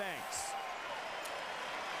Devin Ebanks.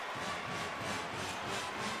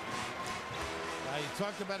 He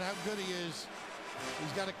talked about how good he is.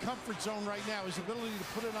 He's got a comfort zone right now. His ability to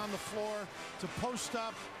put it on the floor, to post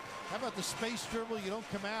up. How about the space dribble? You don't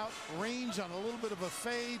come out. Range on a little bit of a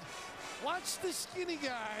fade. Watch the skinny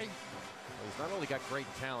guy. He's not only got great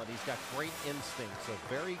talent, he's got great instincts. A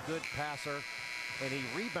very good passer, and he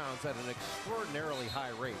rebounds at an extraordinarily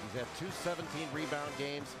high rate. He's had 2 17-rebound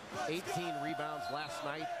games, 18 rebounds last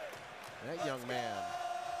night. That young man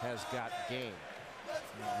has got game.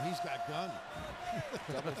 He's got gun.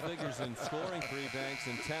 Double figures in scoring for Ebanks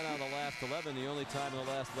in 10 out of the last 11. The only time in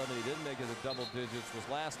the last 11 he didn't make it to double digits was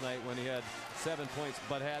last night when he had 7 points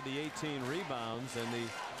but had the 18 rebounds, and the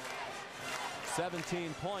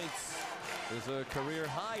 17 points is a career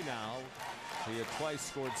high now. He had twice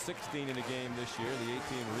scored 16 in a game this year. The 18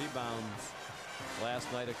 rebounds last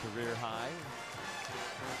night, a career high.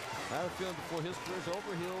 I have a feeling before his career's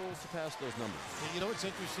over, he'll surpass those numbers. You know what's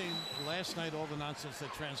interesting? Last night, all the nonsense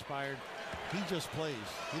that transpired, he just plays.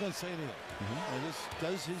 He doesn't say anything. And just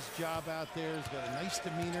does his job out there. He's got a nice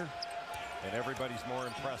demeanor. And everybody's more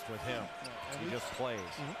impressed with him. He just plays.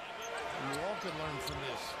 And we all can learn from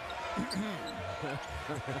this.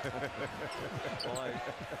 Well, I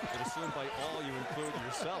would assume by all you include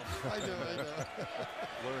yourself. I do.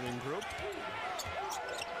 Learning group.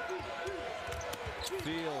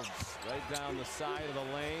 Fields right down the side of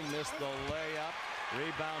the lane, missed the layup.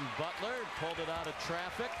 Rebound Butler, pulled it out of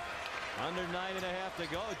traffic. Under 9.5 to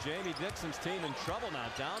go. Jamie Dixon's team in trouble now,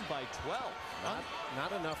 down by 12.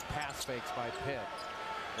 Not enough pass fakes by Pitt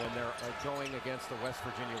when they're going against the West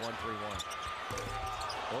Virginia 1-3-1.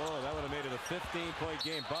 Oh, that would have made it a 15-point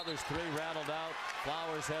game. Butler's three rattled out.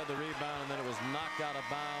 Flowers had the rebound, and then it was knocked out of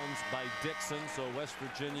bounds by Dixon. So West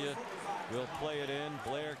Virginia will play it in.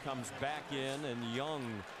 Blair comes back in, and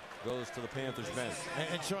Young goes to the Panthers bench.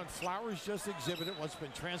 And Sean, Flowers just exhibited what's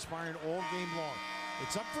been transpiring all game long.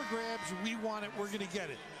 It's up for grabs. We want it. We're going to get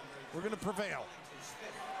it. We're going to prevail.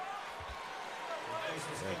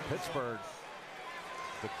 And Pittsburgh,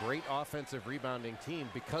 the great offensive rebounding team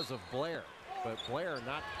because of Blair. But Blair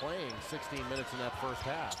not playing 16 minutes in that first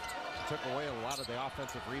half took away a lot of the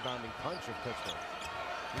offensive rebounding punch of Pittsburgh.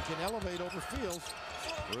 He can elevate over Fields.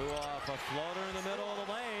 Threw off a floater in the middle of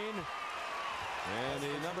the lane. And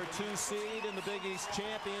the number 2 seed in the Big East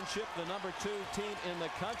Championship, the number 2 team in the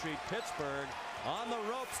country, Pittsburgh, on the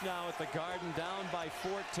ropes now at the Garden, down by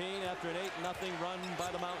 14 after an 8-0 run by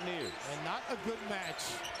the Mountaineers. And not a good match.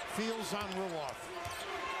 Fields on Ruoff.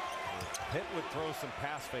 Pitt would throw some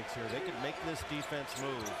pass fakes here. They could make this defense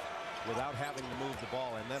move without having to move the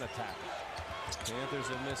ball and then attack it. Panthers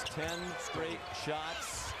have missed 10 straight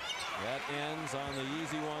shots. That ends on the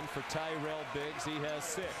easy one for Tyrell Biggs. He has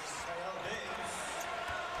 6.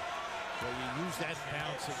 Well, you use that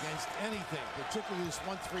bounce against anything, particularly this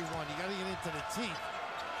 1-3-1. You got to get into the teeth.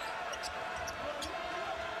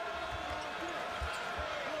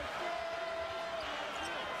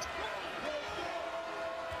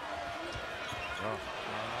 Oh,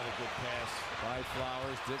 not a good pass by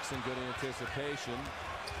Flowers. Dixon, good anticipation.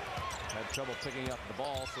 Had trouble picking up the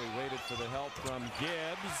ball, so he waited for the help from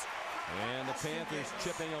Gibbs. And the Panthers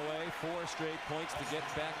chipping away 4 straight points to get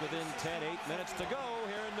back within 10. 8 minutes to go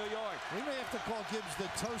here in New York. We may have to call Gibbs the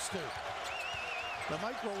toaster. The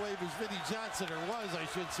microwave is Vinnie Johnson, or was, I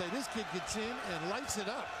should say. This kid gets in and lights it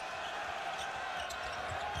up.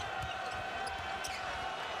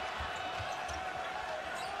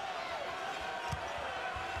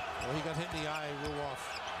 Well, he got hit in the eye, Ruoff.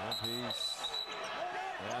 Well, he's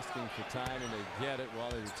asking for time, and they get it.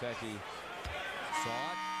 Wally Rutecki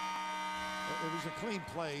saw it. It was a clean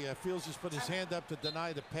play. Fields just put his hand up to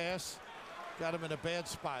deny the pass. Got him in a bad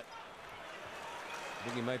spot. I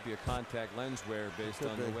think he might be a contact lens wearer based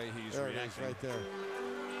on the way he's there reacting. It is right there.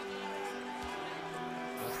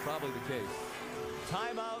 That's probably the case.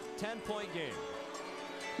 Timeout, 10-point game.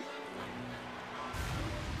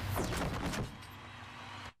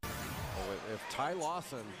 If Ty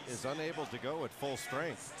Lawson is unable to go at full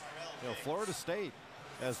strength, Florida State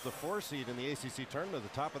as the 4 seed in the ACC tournament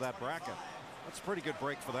at the top of that bracket, that's a pretty good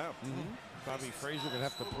break for them. Bobby Fraser going to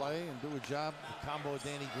have to play and do a job. The combo of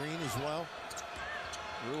Danny Green as well.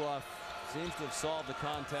 Ruoff seems to have solved the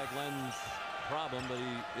contact lens problem, but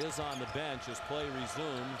he is on the bench as play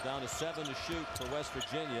resumes. Down to 7 to shoot for West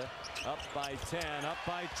Virginia. Up by 10, up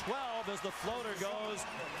by 12 as the floater goes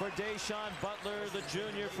for Deshaun Butler, the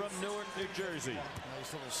junior from Newark, New Jersey.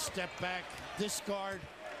 Nice little step back, discard,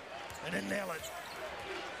 and then nail it.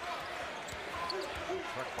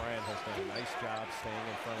 Chuck Bryant has done a nice job staying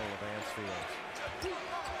in front of Levance Fields.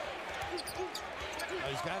 Oh,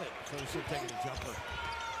 he's got it. So he's taking a jumper.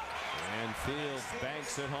 And Fields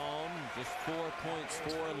banks it home. Just 4 points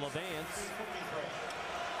for Levance.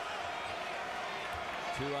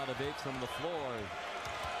 2 out of 8 from the floor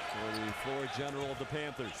for the floor general of the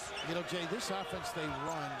Panthers. You know, Jay, this offense they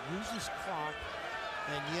run uses clock,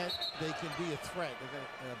 and yet they can be a threat.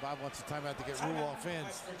 Bob wants a timeout to get Ruoff in,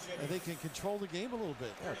 and they can control the game a little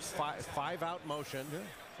bit. Yeah, it's five out motion,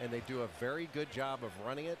 and they do a very good job of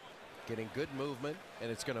running it, getting good movement,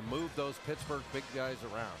 and it's going to move those Pittsburgh big guys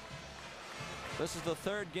around. This is the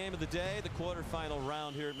 3rd game of the day, the quarterfinal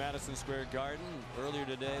round here at Madison Square Garden. Earlier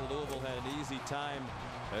today, Louisville had an easy time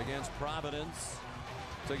against Providence.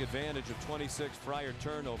 Took advantage of 26 prior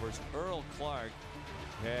turnovers. Earl Clark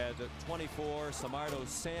had 24. Samardo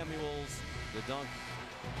Samuels, the dunk,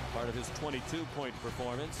 part of his 22-point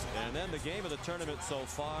performance. And then the game of the tournament so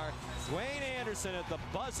far, Dwayne Anderson at the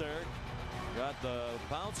buzzer. Got the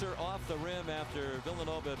bouncer off the rim after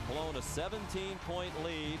Villanova had blown a 17-point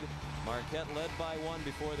lead. Marquette led by 1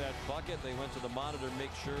 before that bucket. They went to the monitor to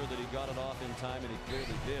make sure that he got it off in time, and he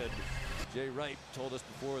clearly did. Jay Wright told us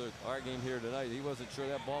before our game here tonight he wasn't sure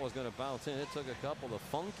that ball was going to bounce in. It took a couple of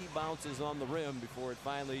funky bounces on the rim before it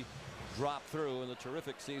finally drop through, and the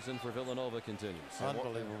terrific season for Villanova continues.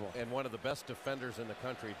 Unbelievable. And one of the best defenders in the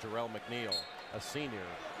country, Jarrell McNeil, a senior,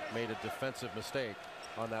 made a defensive mistake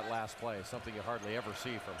on that last play, something you hardly ever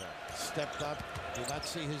see from him. Stepped up, did not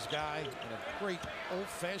see his guy, and a great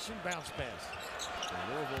old-fashioned bounce pass.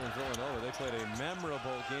 Louisville and Villanova, they played a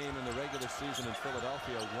memorable game in the regular season in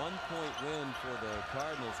Philadelphia. A 1-point win for the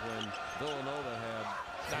Cardinals when Villanova had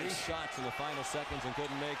 3 shots in the final seconds and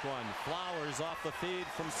couldn't make one. Flowers off the feed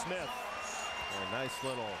from Smith. A nice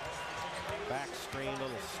little back screen,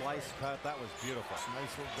 little slice cut. That was beautiful.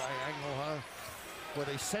 Nice little diagonal, huh? Where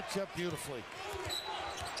they set you up beautifully.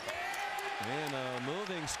 And a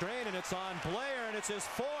moving screen, and it's on Blair, and it's his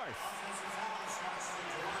 4th.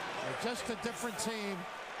 They're just a different team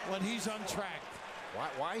when he's untracked.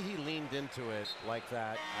 Why he leaned into it like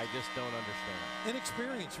that, I just don't understand.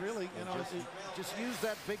 Inexperience, really. You know, just use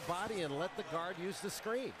that big body and let the guard use the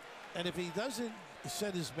screen. And if he doesn't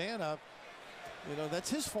set his man up, you know, that's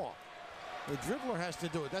his fault. The dribbler has to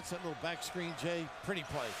do it. That's that little back screen, Jay. Pretty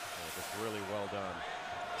play. Yeah, just really well done.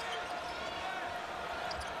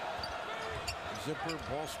 Zipper,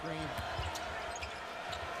 ball screen.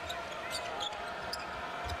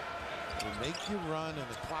 Will make you run, and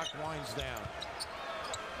the clock winds down.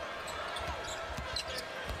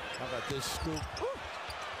 How about this scoop? Woo!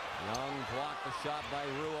 Young blocked the shot by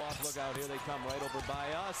Ruoff. Look out, here they come right over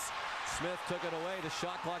by us. Smith took it away. The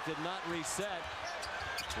shot clock did not reset.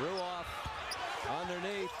 Ruoff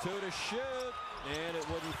underneath, 2 to shoot, and it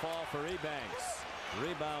wouldn't fall for Ebanks.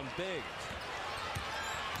 Rebound big.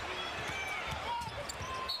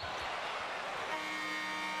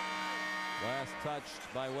 Last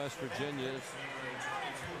touched by West Virginia.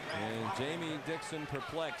 And Jamie Dixon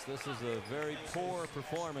perplexed. This is a very poor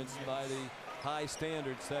performance by the high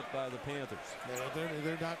standards set by the Panthers.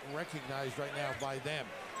 They're not recognized right now by them.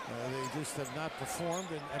 They just have not performed,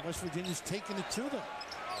 and West Virginia's taken it to them.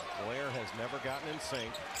 Blair has never gotten in sync.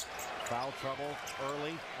 Foul trouble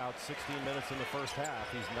early, out 16 minutes in the first half.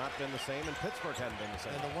 He's not been the same, and Pittsburgh hadn't been the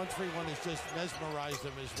same. And the 1-3-1 has just mesmerized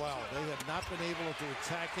them as well. They have not been able to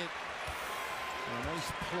attack it. A nice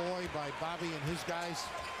ploy by Bobby and his guys.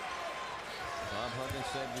 Bob Huggins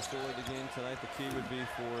said before the game tonight the key would be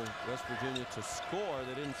for West Virginia to score.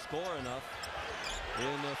 They didn't score enough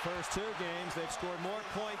in the first 2 games. They've scored more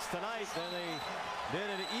points tonight than they did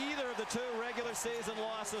in either of the 2 regular season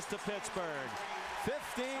losses to Pittsburgh.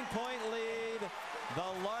 15-point lead, the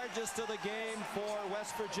largest of the game for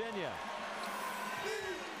West Virginia.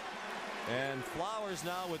 And Flowers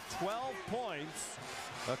now with 12 points.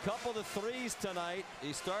 A couple of threes tonight.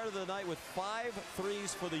 He started the night with 5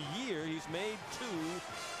 threes for the year. He's made 2,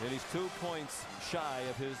 and he's 2 points shy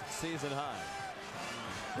of his season high.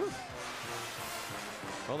 Whew.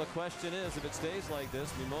 Well, the question is, if it stays like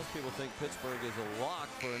this, I mean, most people think Pittsburgh is a lock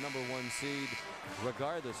for a #1 seed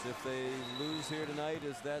regardless. If they lose here tonight,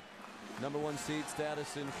 is that #1 seed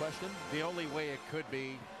status in question? The only way it could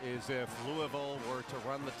be is if Louisville were to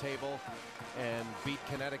run the table and beat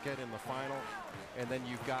Connecticut in the final, and then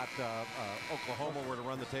you've got Oklahoma were to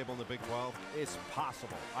run the table in the Big 12. It's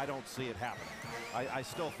possible. I don't see it happening. I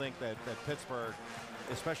still think that Pittsburgh,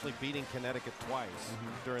 especially beating Connecticut twice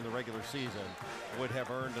during the regular season, would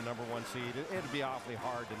have earned a #1 seed. It'd be awfully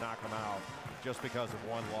hard to knock them out just because of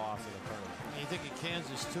 1 loss in the tournament. You think of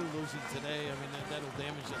Kansas too, losing today. I mean, that'll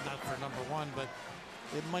damage it, not for #1, but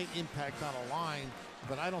it might impact on a line.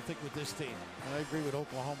 But I don't think with this team. And I agree with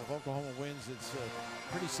Oklahoma. If Oklahoma wins, it's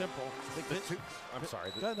pretty simple. I'm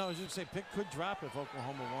sorry. No, I was just saying Pitt could drop if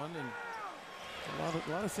Oklahoma won, and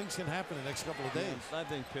a lot of things can happen in the next couple of days. I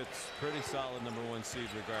think Pitt's pretty solid #1 seed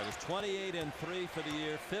regardless. 28-3 for the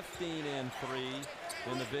year, 15-3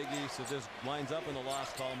 in the Big East. If this lines up in the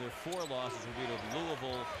loss column, their 4 losses will be to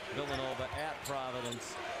Louisville, Villanova, at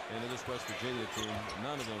Providence, and to this West Virginia team.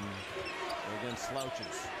 None of them are against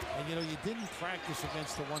slouches. And you know, you didn't practice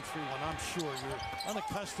against the 1-3-1. I'm sure you're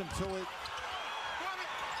unaccustomed to it.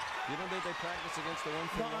 You don't think they practice against the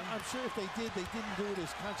 1-3-1? No, I'm sure if they didn't do it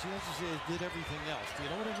as conscientiously as did everything else. Do you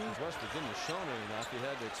know what I mean? West Virginia's shown it enough. You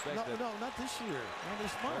had to expect that. No, not this year. Not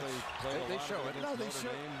this much. They show it. No, they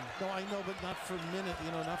show. No, I know, but not for a minute.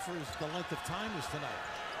 You know, not for the length of time as tonight.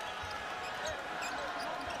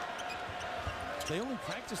 They only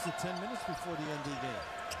practiced it 10 minutes before the ND game.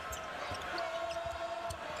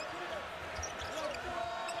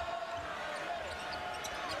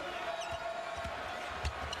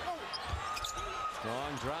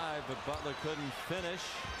 Strong drive, but Butler couldn't finish.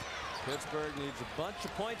 Pittsburgh needs a bunch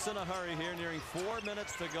of points in a hurry here, nearing 4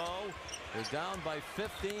 minutes to go. They're down by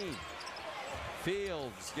 15.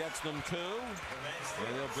 Fields gets them 2,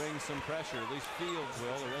 and he'll bring some pressure. At least Fields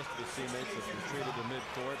will. The rest of his teammates have retreated to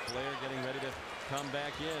midcourt. Blair getting ready to come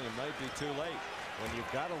back in. It might be too late. When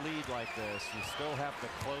you've got a lead like this, you still have to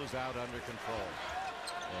close out under control.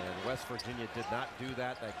 And West Virginia did not do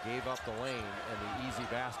that. That gave up the lane and the easy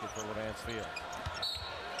basket for Levance Field.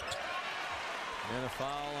 And a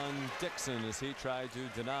foul on Dixon as he tried to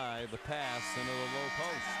deny the pass into the low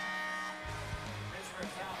post.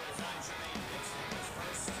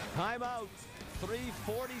 Timeout.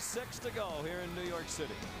 3:46 to go here in New York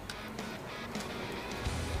City.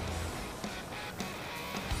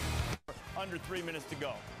 Under 3 minutes to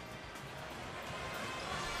go.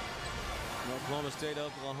 Oklahoma State,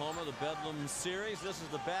 Oklahoma, the Bedlam series. This is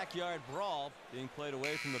the backyard brawl being played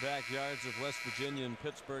away from the backyards of West Virginia and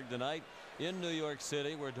Pittsburgh tonight in New York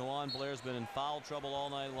City, where DeJuan Blair's been in foul trouble all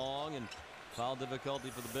night long, and foul difficulty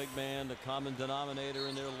for the big man, the common denominator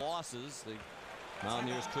in their losses. The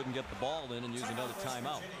Mountaineers couldn't get the ball in and use another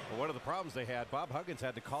timeout. Well, one of the problems they had, Bob Huggins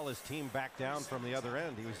had to call his team back down from the other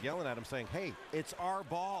end. He was yelling at him saying, hey, it's our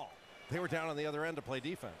ball. They were down on the other end to play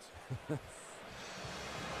defense.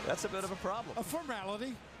 That's a bit of a problem. A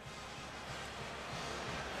formality.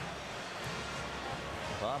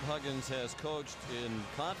 Bob Huggins has coached in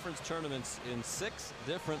conference tournaments in 6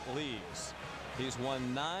 different leagues. He's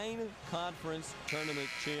won 9 conference tournament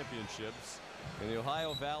championships in the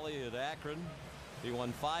Ohio Valley at Akron. He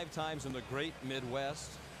won 5 times in the Great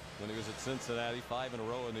Midwest when he was at Cincinnati, 5 in a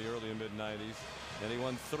row in the early and mid-90s. And he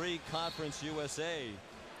won 3 Conference USA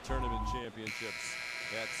tournament championships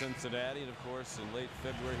at Cincinnati. And of course, in late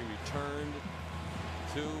February, he returned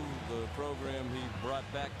to the program he brought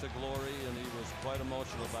back to glory, and he was quite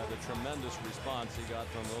emotional by the tremendous response he got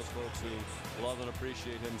from those folks who love and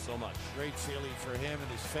appreciate him so much. Great feeling for him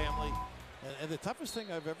and his family. And the toughest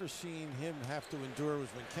thing I've ever seen him have to endure was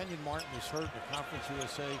when Kenyon Martin was hurt in the Conference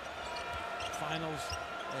USA finals,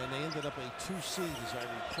 and they ended up a 2 seed, as I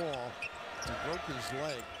recall. He broke his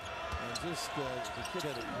leg. And just the kid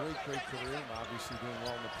had a great career, obviously doing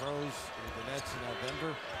well in the pros with the Nets and now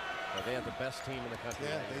Denver. Well, they had the best team in the country.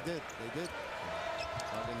 Yeah, they did. They did.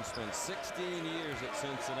 Huggins spent 16 years at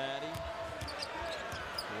Cincinnati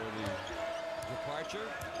for the departure.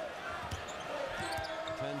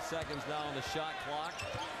 10 seconds now on the shot clock.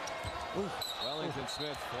 Ooh. Wellington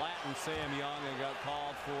Smith flattened Sam Young and got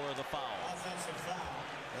called for the foul.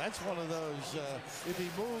 That's one of those, if he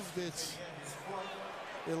moved, it's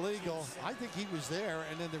illegal. I think he was there,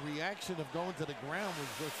 and then the reaction of going to the ground was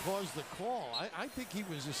what caused the call. I think he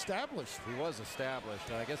was established. He was established,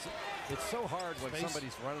 and I guess it's so hard when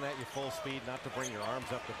somebody's running at you full speed not to bring your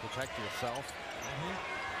arms up to protect yourself.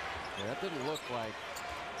 Yeah, that didn't look like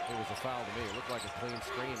it was a foul to me. It looked like a clean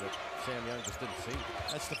screen that Sam Young just didn't see.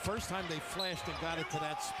 That's the first time they flashed and got it to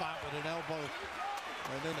that spot with an elbow,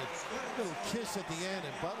 and then a little kiss at the end,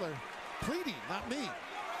 and Butler pleading, not me.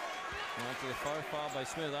 After the far foul by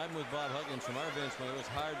Smith, I'm with Bob Huggins from our bench when it was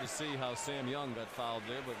hard to see how Sam Young got fouled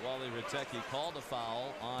there, but Wally Ritecki called a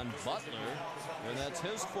foul on Butler, and that's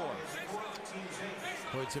his 4th.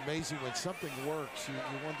 Well, it's amazing when something works. You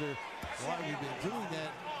wonder why we've been doing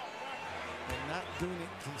that and not doing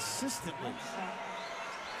it consistently.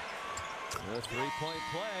 The 3-point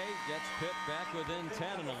play gets Pitt back within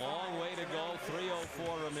 10 and a long way to go.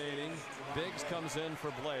 3:04 remaining. Biggs comes in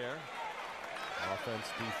for Blair. Offense,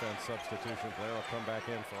 defense, substitution. Blair will come back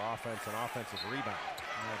in for offense and offensive rebound.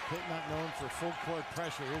 Pitt not known for full court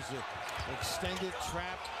pressure. Here's the extended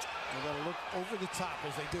trap. They've got to look over the top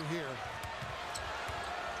as they do here.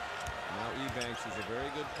 Now Ebanks is a very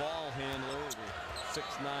good ball handler, the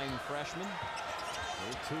 6'9" freshman. A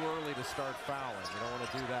little too early to start fouling. You don't want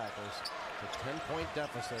to do that. There's a 10-point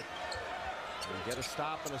deficit. You get a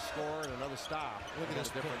stop and a score and another stop. Look at this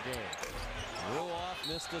different game. Ruoff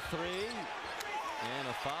missed a 3. And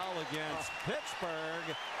a foul against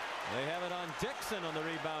Pittsburgh. They have it on Dixon on the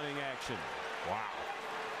rebounding action. Wow.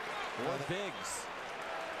 For Biggs.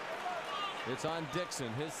 It's on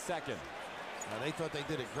Dixon, his 2nd. Now, they thought they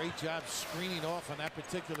did a great job screening off on that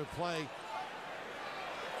particular play.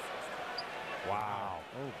 Wow.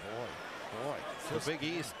 Oh, boy. The Big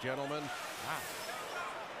East, gentlemen. Wow.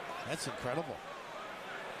 That's incredible.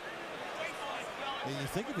 And you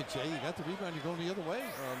think of it, Jay, you got the rebound, you're going the other way.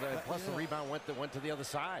 Plus the rebound went to the other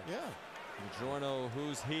side. Yeah. Giorno,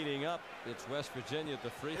 who's heating up. It's West Virginia at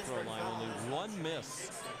the free throw line. Only 1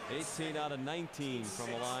 miss. 18 out of 19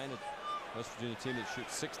 from the line. West Virginia team that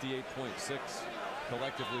shoots 68.6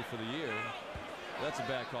 collectively for the year. That's a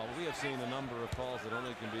bad call. We have seen a number of calls that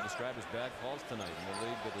only can be described as bad calls tonight in the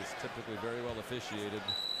league that is typically very well officiated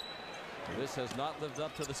This has not lived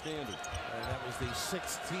up to the standard. And that was the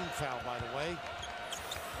 16th foul, by the way.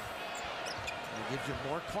 And it gives you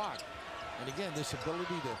more clock. And again, this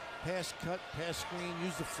ability to pass, cut, pass screen,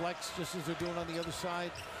 use the flex just as they're doing on the other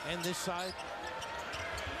side and this side.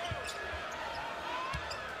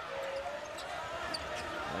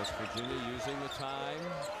 West Virginia using the time.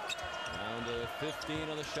 Down to 15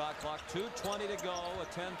 on the shot clock. 2:20 to go. A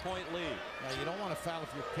 10-point lead. Now, you don't want to foul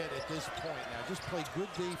if you're Pitt at this point. Now, just play good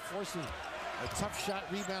D, force a tough shot,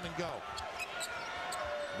 rebound, and go.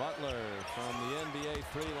 Butler from the NBA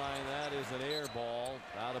free line. That is an air ball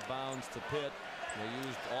out of bounds to Pitt. They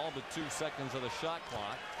used all but 2 seconds of the shot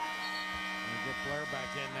clock. And get Blair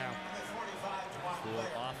back in now. For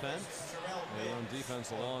offense. They were on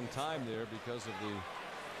defense a long time there because of the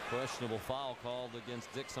questionable foul called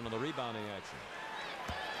against Dixon on the rebounding action.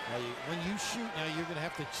 Now when you shoot now, you're going to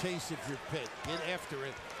have to chase if you're Pitt. Get after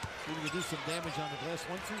it. You can do some damage on the glass.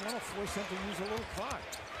 1-3, want to force them to use a little clock.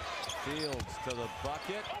 Fields to the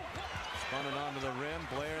bucket. Spun it onto the rim.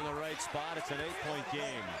 Blair in the right spot. It's an 8-point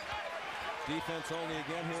game. Defense only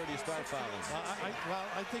again here. Do you start fouling? Well,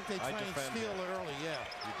 I think they try and steal it early, yeah.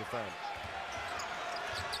 You defend.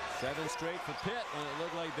 7 straight for Pitt when it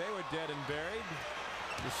looked like they were dead and buried.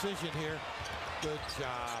 Decision here. Good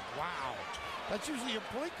job. Wow. That's usually a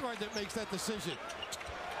point guard that makes that decision.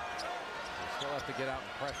 They still have to get out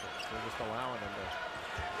and pressure. They're just allowing them to.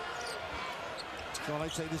 So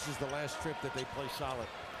I'd say this is the last trip that they play solid.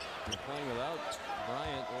 They're playing without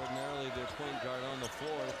Bryant. Ordinarily their point guard on the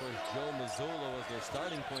floor. Of course, Joe Mazzulla was their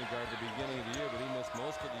starting point guard at the beginning of the year, but he missed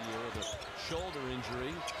most of the year with a shoulder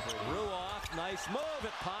injury. Ruoff, nice move.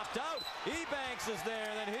 It popped out. Ebanks is there,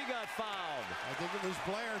 and then he got fouled. I think it was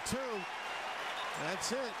Blair, too.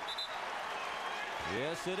 That's it.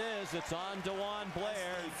 Yes, it is. It's on DeJuan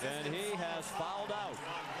Blair, and he has fouled out.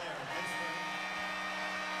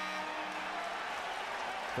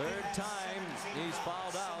 Third time he's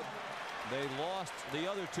fouled out. They lost the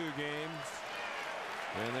other 2 games,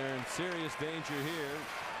 and they're in serious danger here.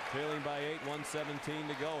 Trailing by 8, 1:17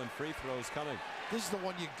 to go, and free throws coming. This is the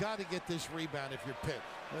one you got to get this rebound if you're Pitt.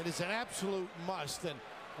 I mean, it's an absolute must. And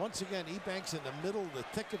once again, Ebanks in the middle, the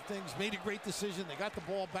thick of things, made a great decision. They got the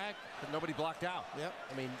ball back. But nobody blocked out. Yep.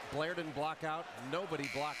 I mean, Blair didn't block out. Nobody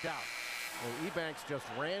blocked out. And Ebanks just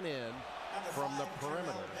ran in from the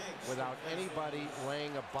perimeter without anybody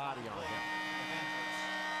laying a body on him.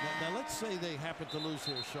 Now let's say they happen to lose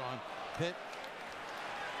here, Sean. Pitt,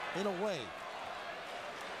 in a way,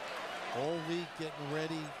 all week getting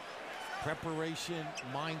ready, preparation,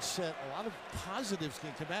 mindset, a lot of positives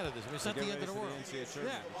can come out of this. I mean, it's not the end of the world. Yeah.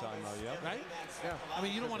 Talking about, yep. Right? Yeah. I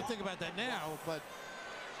mean, you don't want to think about that now, but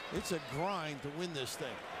it's a grind to win this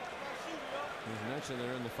thing. As mentioned,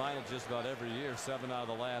 they're in the final just about every year, 7 out of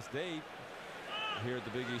the last 8 here at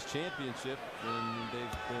the Big East Championship, and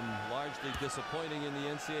they've been largely disappointing in the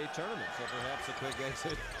NCAA tournament. So perhaps a quick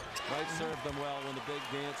exit might serve them well when the big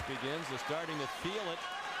dance begins. They're starting to feel it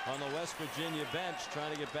on the West Virginia bench,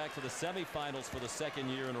 trying to get back to the semifinals for the 2nd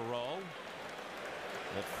year in a row.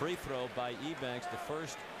 That free throw by Ebanks, the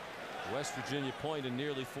first West Virginia point in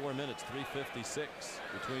nearly 4 minutes, 3:56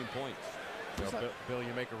 between points. Bill,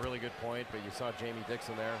 you make a really good point, but you saw Jamie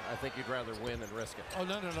Dixon there. I think you'd rather win than risk it. Oh,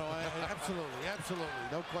 no. Absolutely. Absolutely.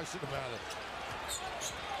 No question about it.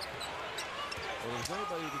 Well, if there's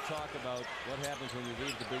anybody to talk about what happens when you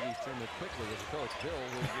leave the Big East tournament quickly as a coach, Bill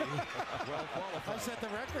will be well qualified. I set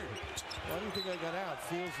the record. Why do you think I got out?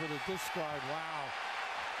 Fields with a discard. Wow.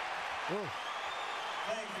 Ooh.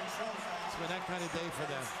 It's been that kind of day for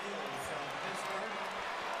them.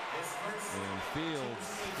 And Fields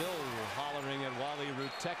still hollering at Wally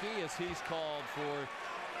Rutecki as he's called for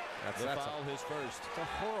the foul, his first. It's a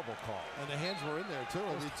horrible call. And the hands were in there, too.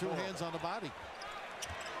 I mean, 2 hands on the body.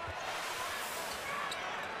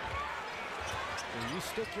 When you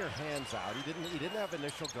stick your hands out, he didn't have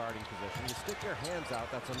initial guarding position. You stick your hands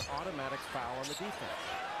out, that's an automatic foul on the defense.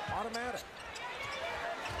 Automatic.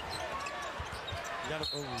 They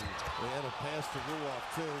had a pass to Ruoff,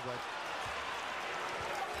 too, but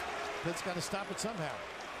Pitt's got to stop it somehow.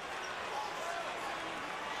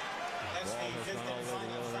 The ball has gone all the way to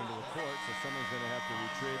the other end of the court, so someone's going to have to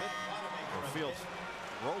retrieve it. Well, Fields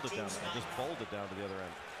rolled it down, just bowled it down to the other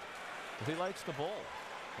end. He likes to bowl.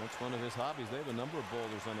 That's one of his hobbies. They have a number of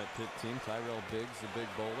bowlers on that Pitt team. Tyrell Biggs, the big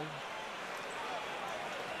bowler.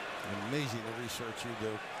 Amazing the research you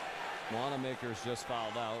do. Wanamaker's just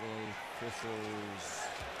fouled out. And officials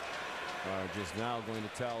are just now going to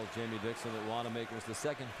tell Jamie Dixon that Wanamaker was the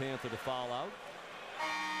 2nd Panther to foul out.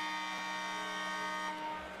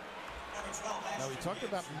 Now, we talked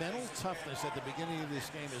about mental toughness at the beginning of this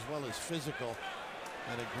game as well as physical.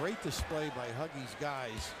 And a great display by Huggy's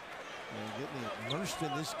guys. Getting immersed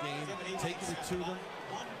in this game, taking it to them.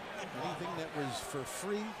 Anything that was for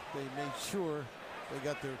free, they made sure they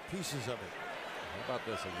got their pieces of it. How about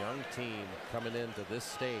this? A young team coming into this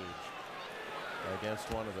stage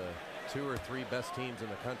against one of the 2 or 3 best teams in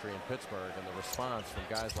the country in Pittsburgh, and the response from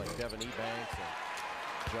guys like Devin Ebanks and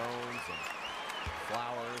Jones and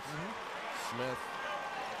Flowers, Smith,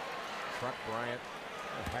 Truck Bryant.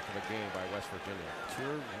 A heck of a game by West Virginia.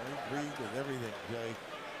 Sure, I agree with everything, Jay.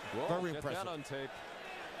 Whoa, very get impressive. that on tape.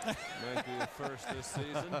 Might be the first this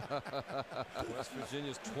season. West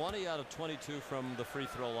Virginia's 20 out of 22 from the free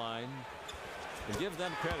throw line. And give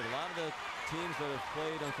them credit. A lot of the teams that have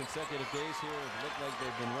played on consecutive days here have looked like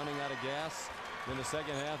they've been running out of gas. In the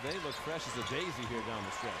second half, they look fresh as a daisy here down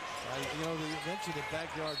the stretch. You know, you mentioned the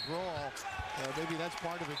backyard brawl. Maybe that's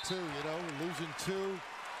part of it too. You know, losing 2.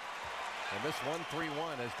 And this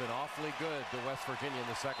 1-3-1 has been awfully good to West Virginia in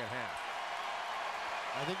the second half.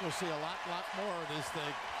 I think we'll see a lot more of this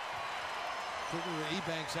thing. Particularly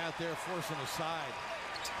Ebanks out there forcing a side.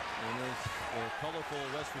 And as the colorful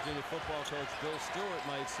West Virginia football coach Bill Stewart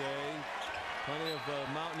might say, plenty of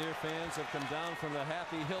Mountaineer fans have come down from the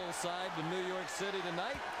happy hillside to New York City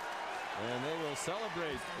tonight. And they will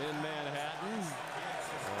celebrate in Manhattan.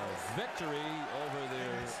 Victory over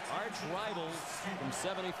their arch rivals from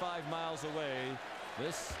 75 miles away.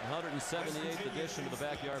 This 178th edition of the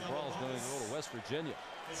Backyard Brawl is going to go to West Virginia.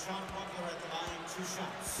 Deshaun Butler at the line, 2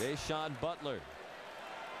 shots. Deshaun Butler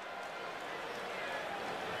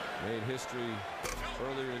made history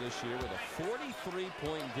earlier this year with a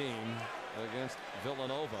 43-point game against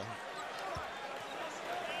Villanova.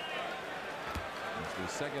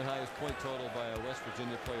 It's the second highest point total by a West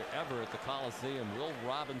Virginia player ever at the Coliseum. Will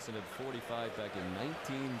Robinson had 45 back in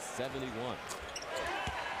 1971.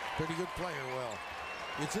 Pretty good player, Will.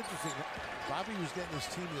 It's interesting. Bobby was getting his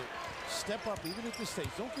team to step up even at this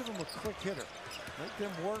stage. Don't give them a quick hitter. Let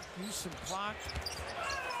them work, use some clock.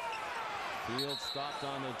 Field stopped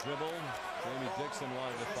on the dribble. Jamie Dixon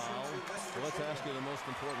wanted to foul. So let's ask you the most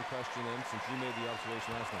important question then, since you made the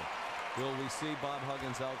observation last night. Will we see Bob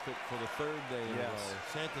Huggins' outfit for the 3rd day in a row?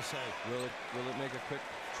 Sad to say. Will it make a quick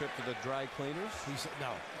trip to the dry cleaners? He said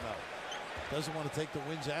no. Doesn't want to take the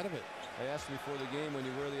winds out of it. I asked before the game, when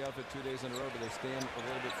you wear the outfit 2 days in a row, but they stand a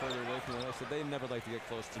little bit further away from you. I said they never like to get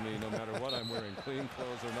close to me, no matter what I'm wearing, clean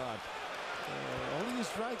clothes or not. Only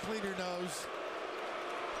his dry cleaner knows.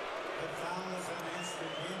 The foul is on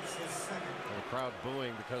Anthony Gibbs, his second. The crowd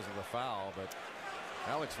booing because of the foul, but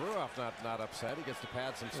Alex Ruoff not upset. He gets to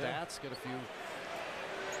pad some stats, get a few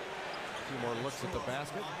more looks at the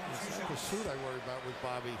basket. It's the pursuit I worry about with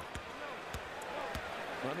Bobby.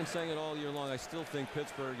 I've been saying it all year long. I still think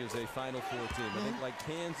Pittsburgh is a Final Four team. I think like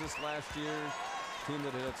Kansas last year, team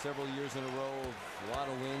that had several years in a row of a lot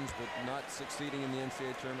of wins, but not succeeding in the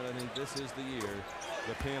NCAA tournament. I think this is the year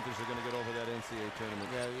the Panthers are going to get over that NCAA tournament.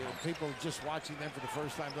 Yeah, people just watching them for the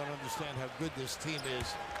first time don't understand how good this team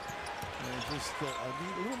is. And just a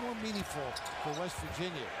little more meaningful for West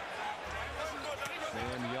Virginia.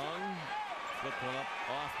 Sam Young flipped one up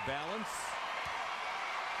off balance.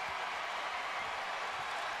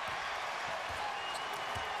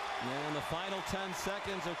 And the final 10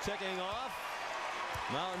 seconds are ticking off.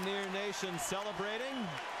 Mountaineer Nation celebrating.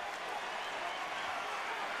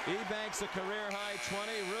 Ebanks a career-high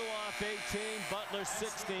 20, Ruoff 18, Butler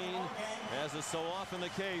 16. As is so often the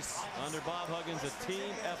case under Bob Huggins, a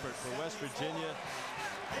team effort for West Virginia.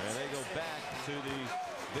 And they go back to the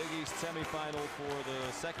Big East semifinal for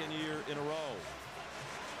the 2nd year in a row.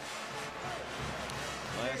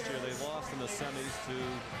 Last year they lost in the semis to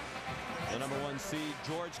the #1 seed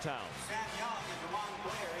Georgetown. Sam Young and Ramon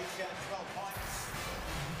Blair each got 12 points.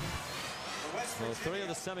 Well, 3 of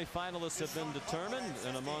the semifinalists have been determined,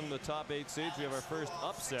 and among the top 8 seeds we have our first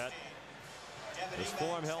upset. This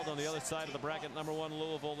form held on the other side of the bracket. #1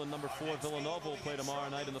 Louisville and #4 Villanova will play tomorrow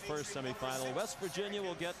night in the first semifinal. West Virginia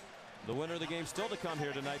will get the winner of the game still to come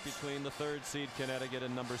here tonight between the 3rd seed Connecticut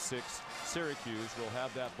and #6 Syracuse. We'll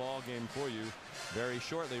have that ball game for you very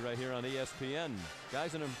shortly right here on ESPN.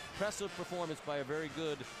 Guys, an impressive performance by a very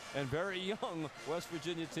good and very young West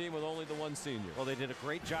Virginia team with only the 1 senior. Well, they did a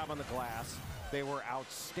great job on the glass. They were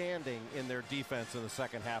outstanding in their defense in the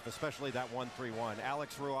second half, especially that 1-3-1.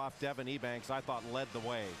 Alex Ruoff, Devin Ebanks, I thought led the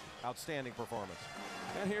way. Outstanding performance.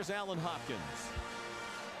 And here's Alan Hopkins.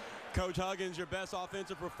 Coach Huggins, your best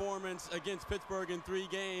offensive performance against Pittsburgh in 3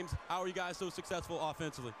 games. How are you guys so successful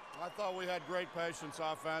offensively? I thought we had great patience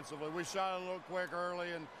offensively. We shot a little quick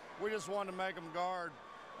early, and we just wanted to make them guard.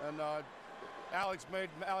 And Alex made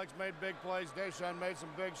big plays. Deshaun made some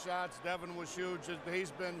big shots. Devin was huge.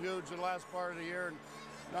 He's been huge the last part of the year. And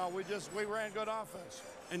no, we ran good offense.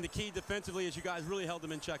 And the key defensively is you guys really held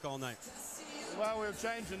them in check all night. Well, we were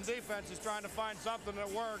changing defenses, trying to find something that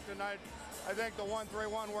worked, and I think the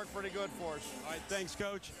 1-3-1 worked pretty good for us. All right, thanks,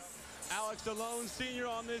 Coach. Alex DeLone, senior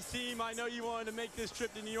on this team. I know you wanted to make this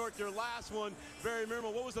trip to New York, your last one. Very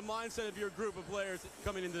memorable. What was the mindset of your group of players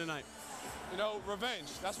coming into the night? You know, revenge.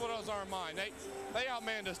 That's what was our mind. They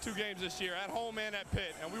outmanned us 2 games this year, at home and at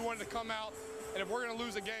Pitt, and we wanted to come out, and if we're going to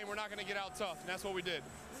lose a game, we're not going to get out tough, and that's what we did.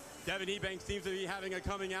 Devin Ebanks seems to be having a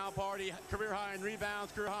coming out party, career high in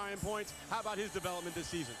rebounds, career high in points. How about his development this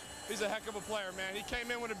season? He's a heck of a player, man. He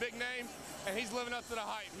came in with a big name, and he's living up to the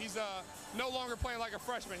hype. He's no longer playing like a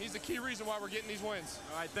freshman. He's the key reason why we're getting these wins.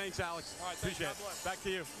 All right, thanks, Alex. All right, appreciate it. Back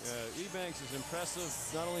to you. Ebanks is impressive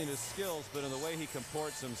not only in his skills, but in the way he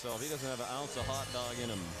comports himself. He doesn't have an ounce of hot dog in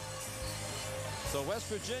him. So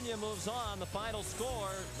West Virginia moves on. The final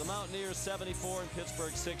score, the Mountaineers 74 and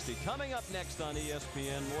Pittsburgh 60. Coming up next on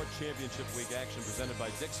ESPN, more championship week action presented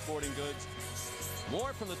by Dick's Sporting Goods.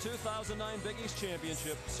 More from the 2009 Big East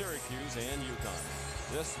Championship, Syracuse and UConn.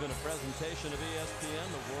 This has been a presentation of ESPN,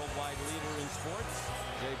 the worldwide leader in sports.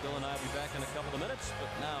 Jay, Bill, and I will be back in a couple of minutes.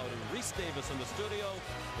 But now to Reese Davis in the studio,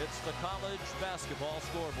 it's the college basketball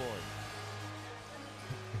scoreboard.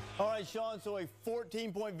 All right, Sean, so a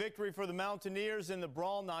 14-point victory for the Mountaineers, and the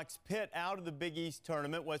brawl knocks Pitt out of the Big East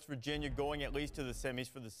tournament. West Virginia going at least to the semis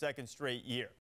for the 2nd straight year.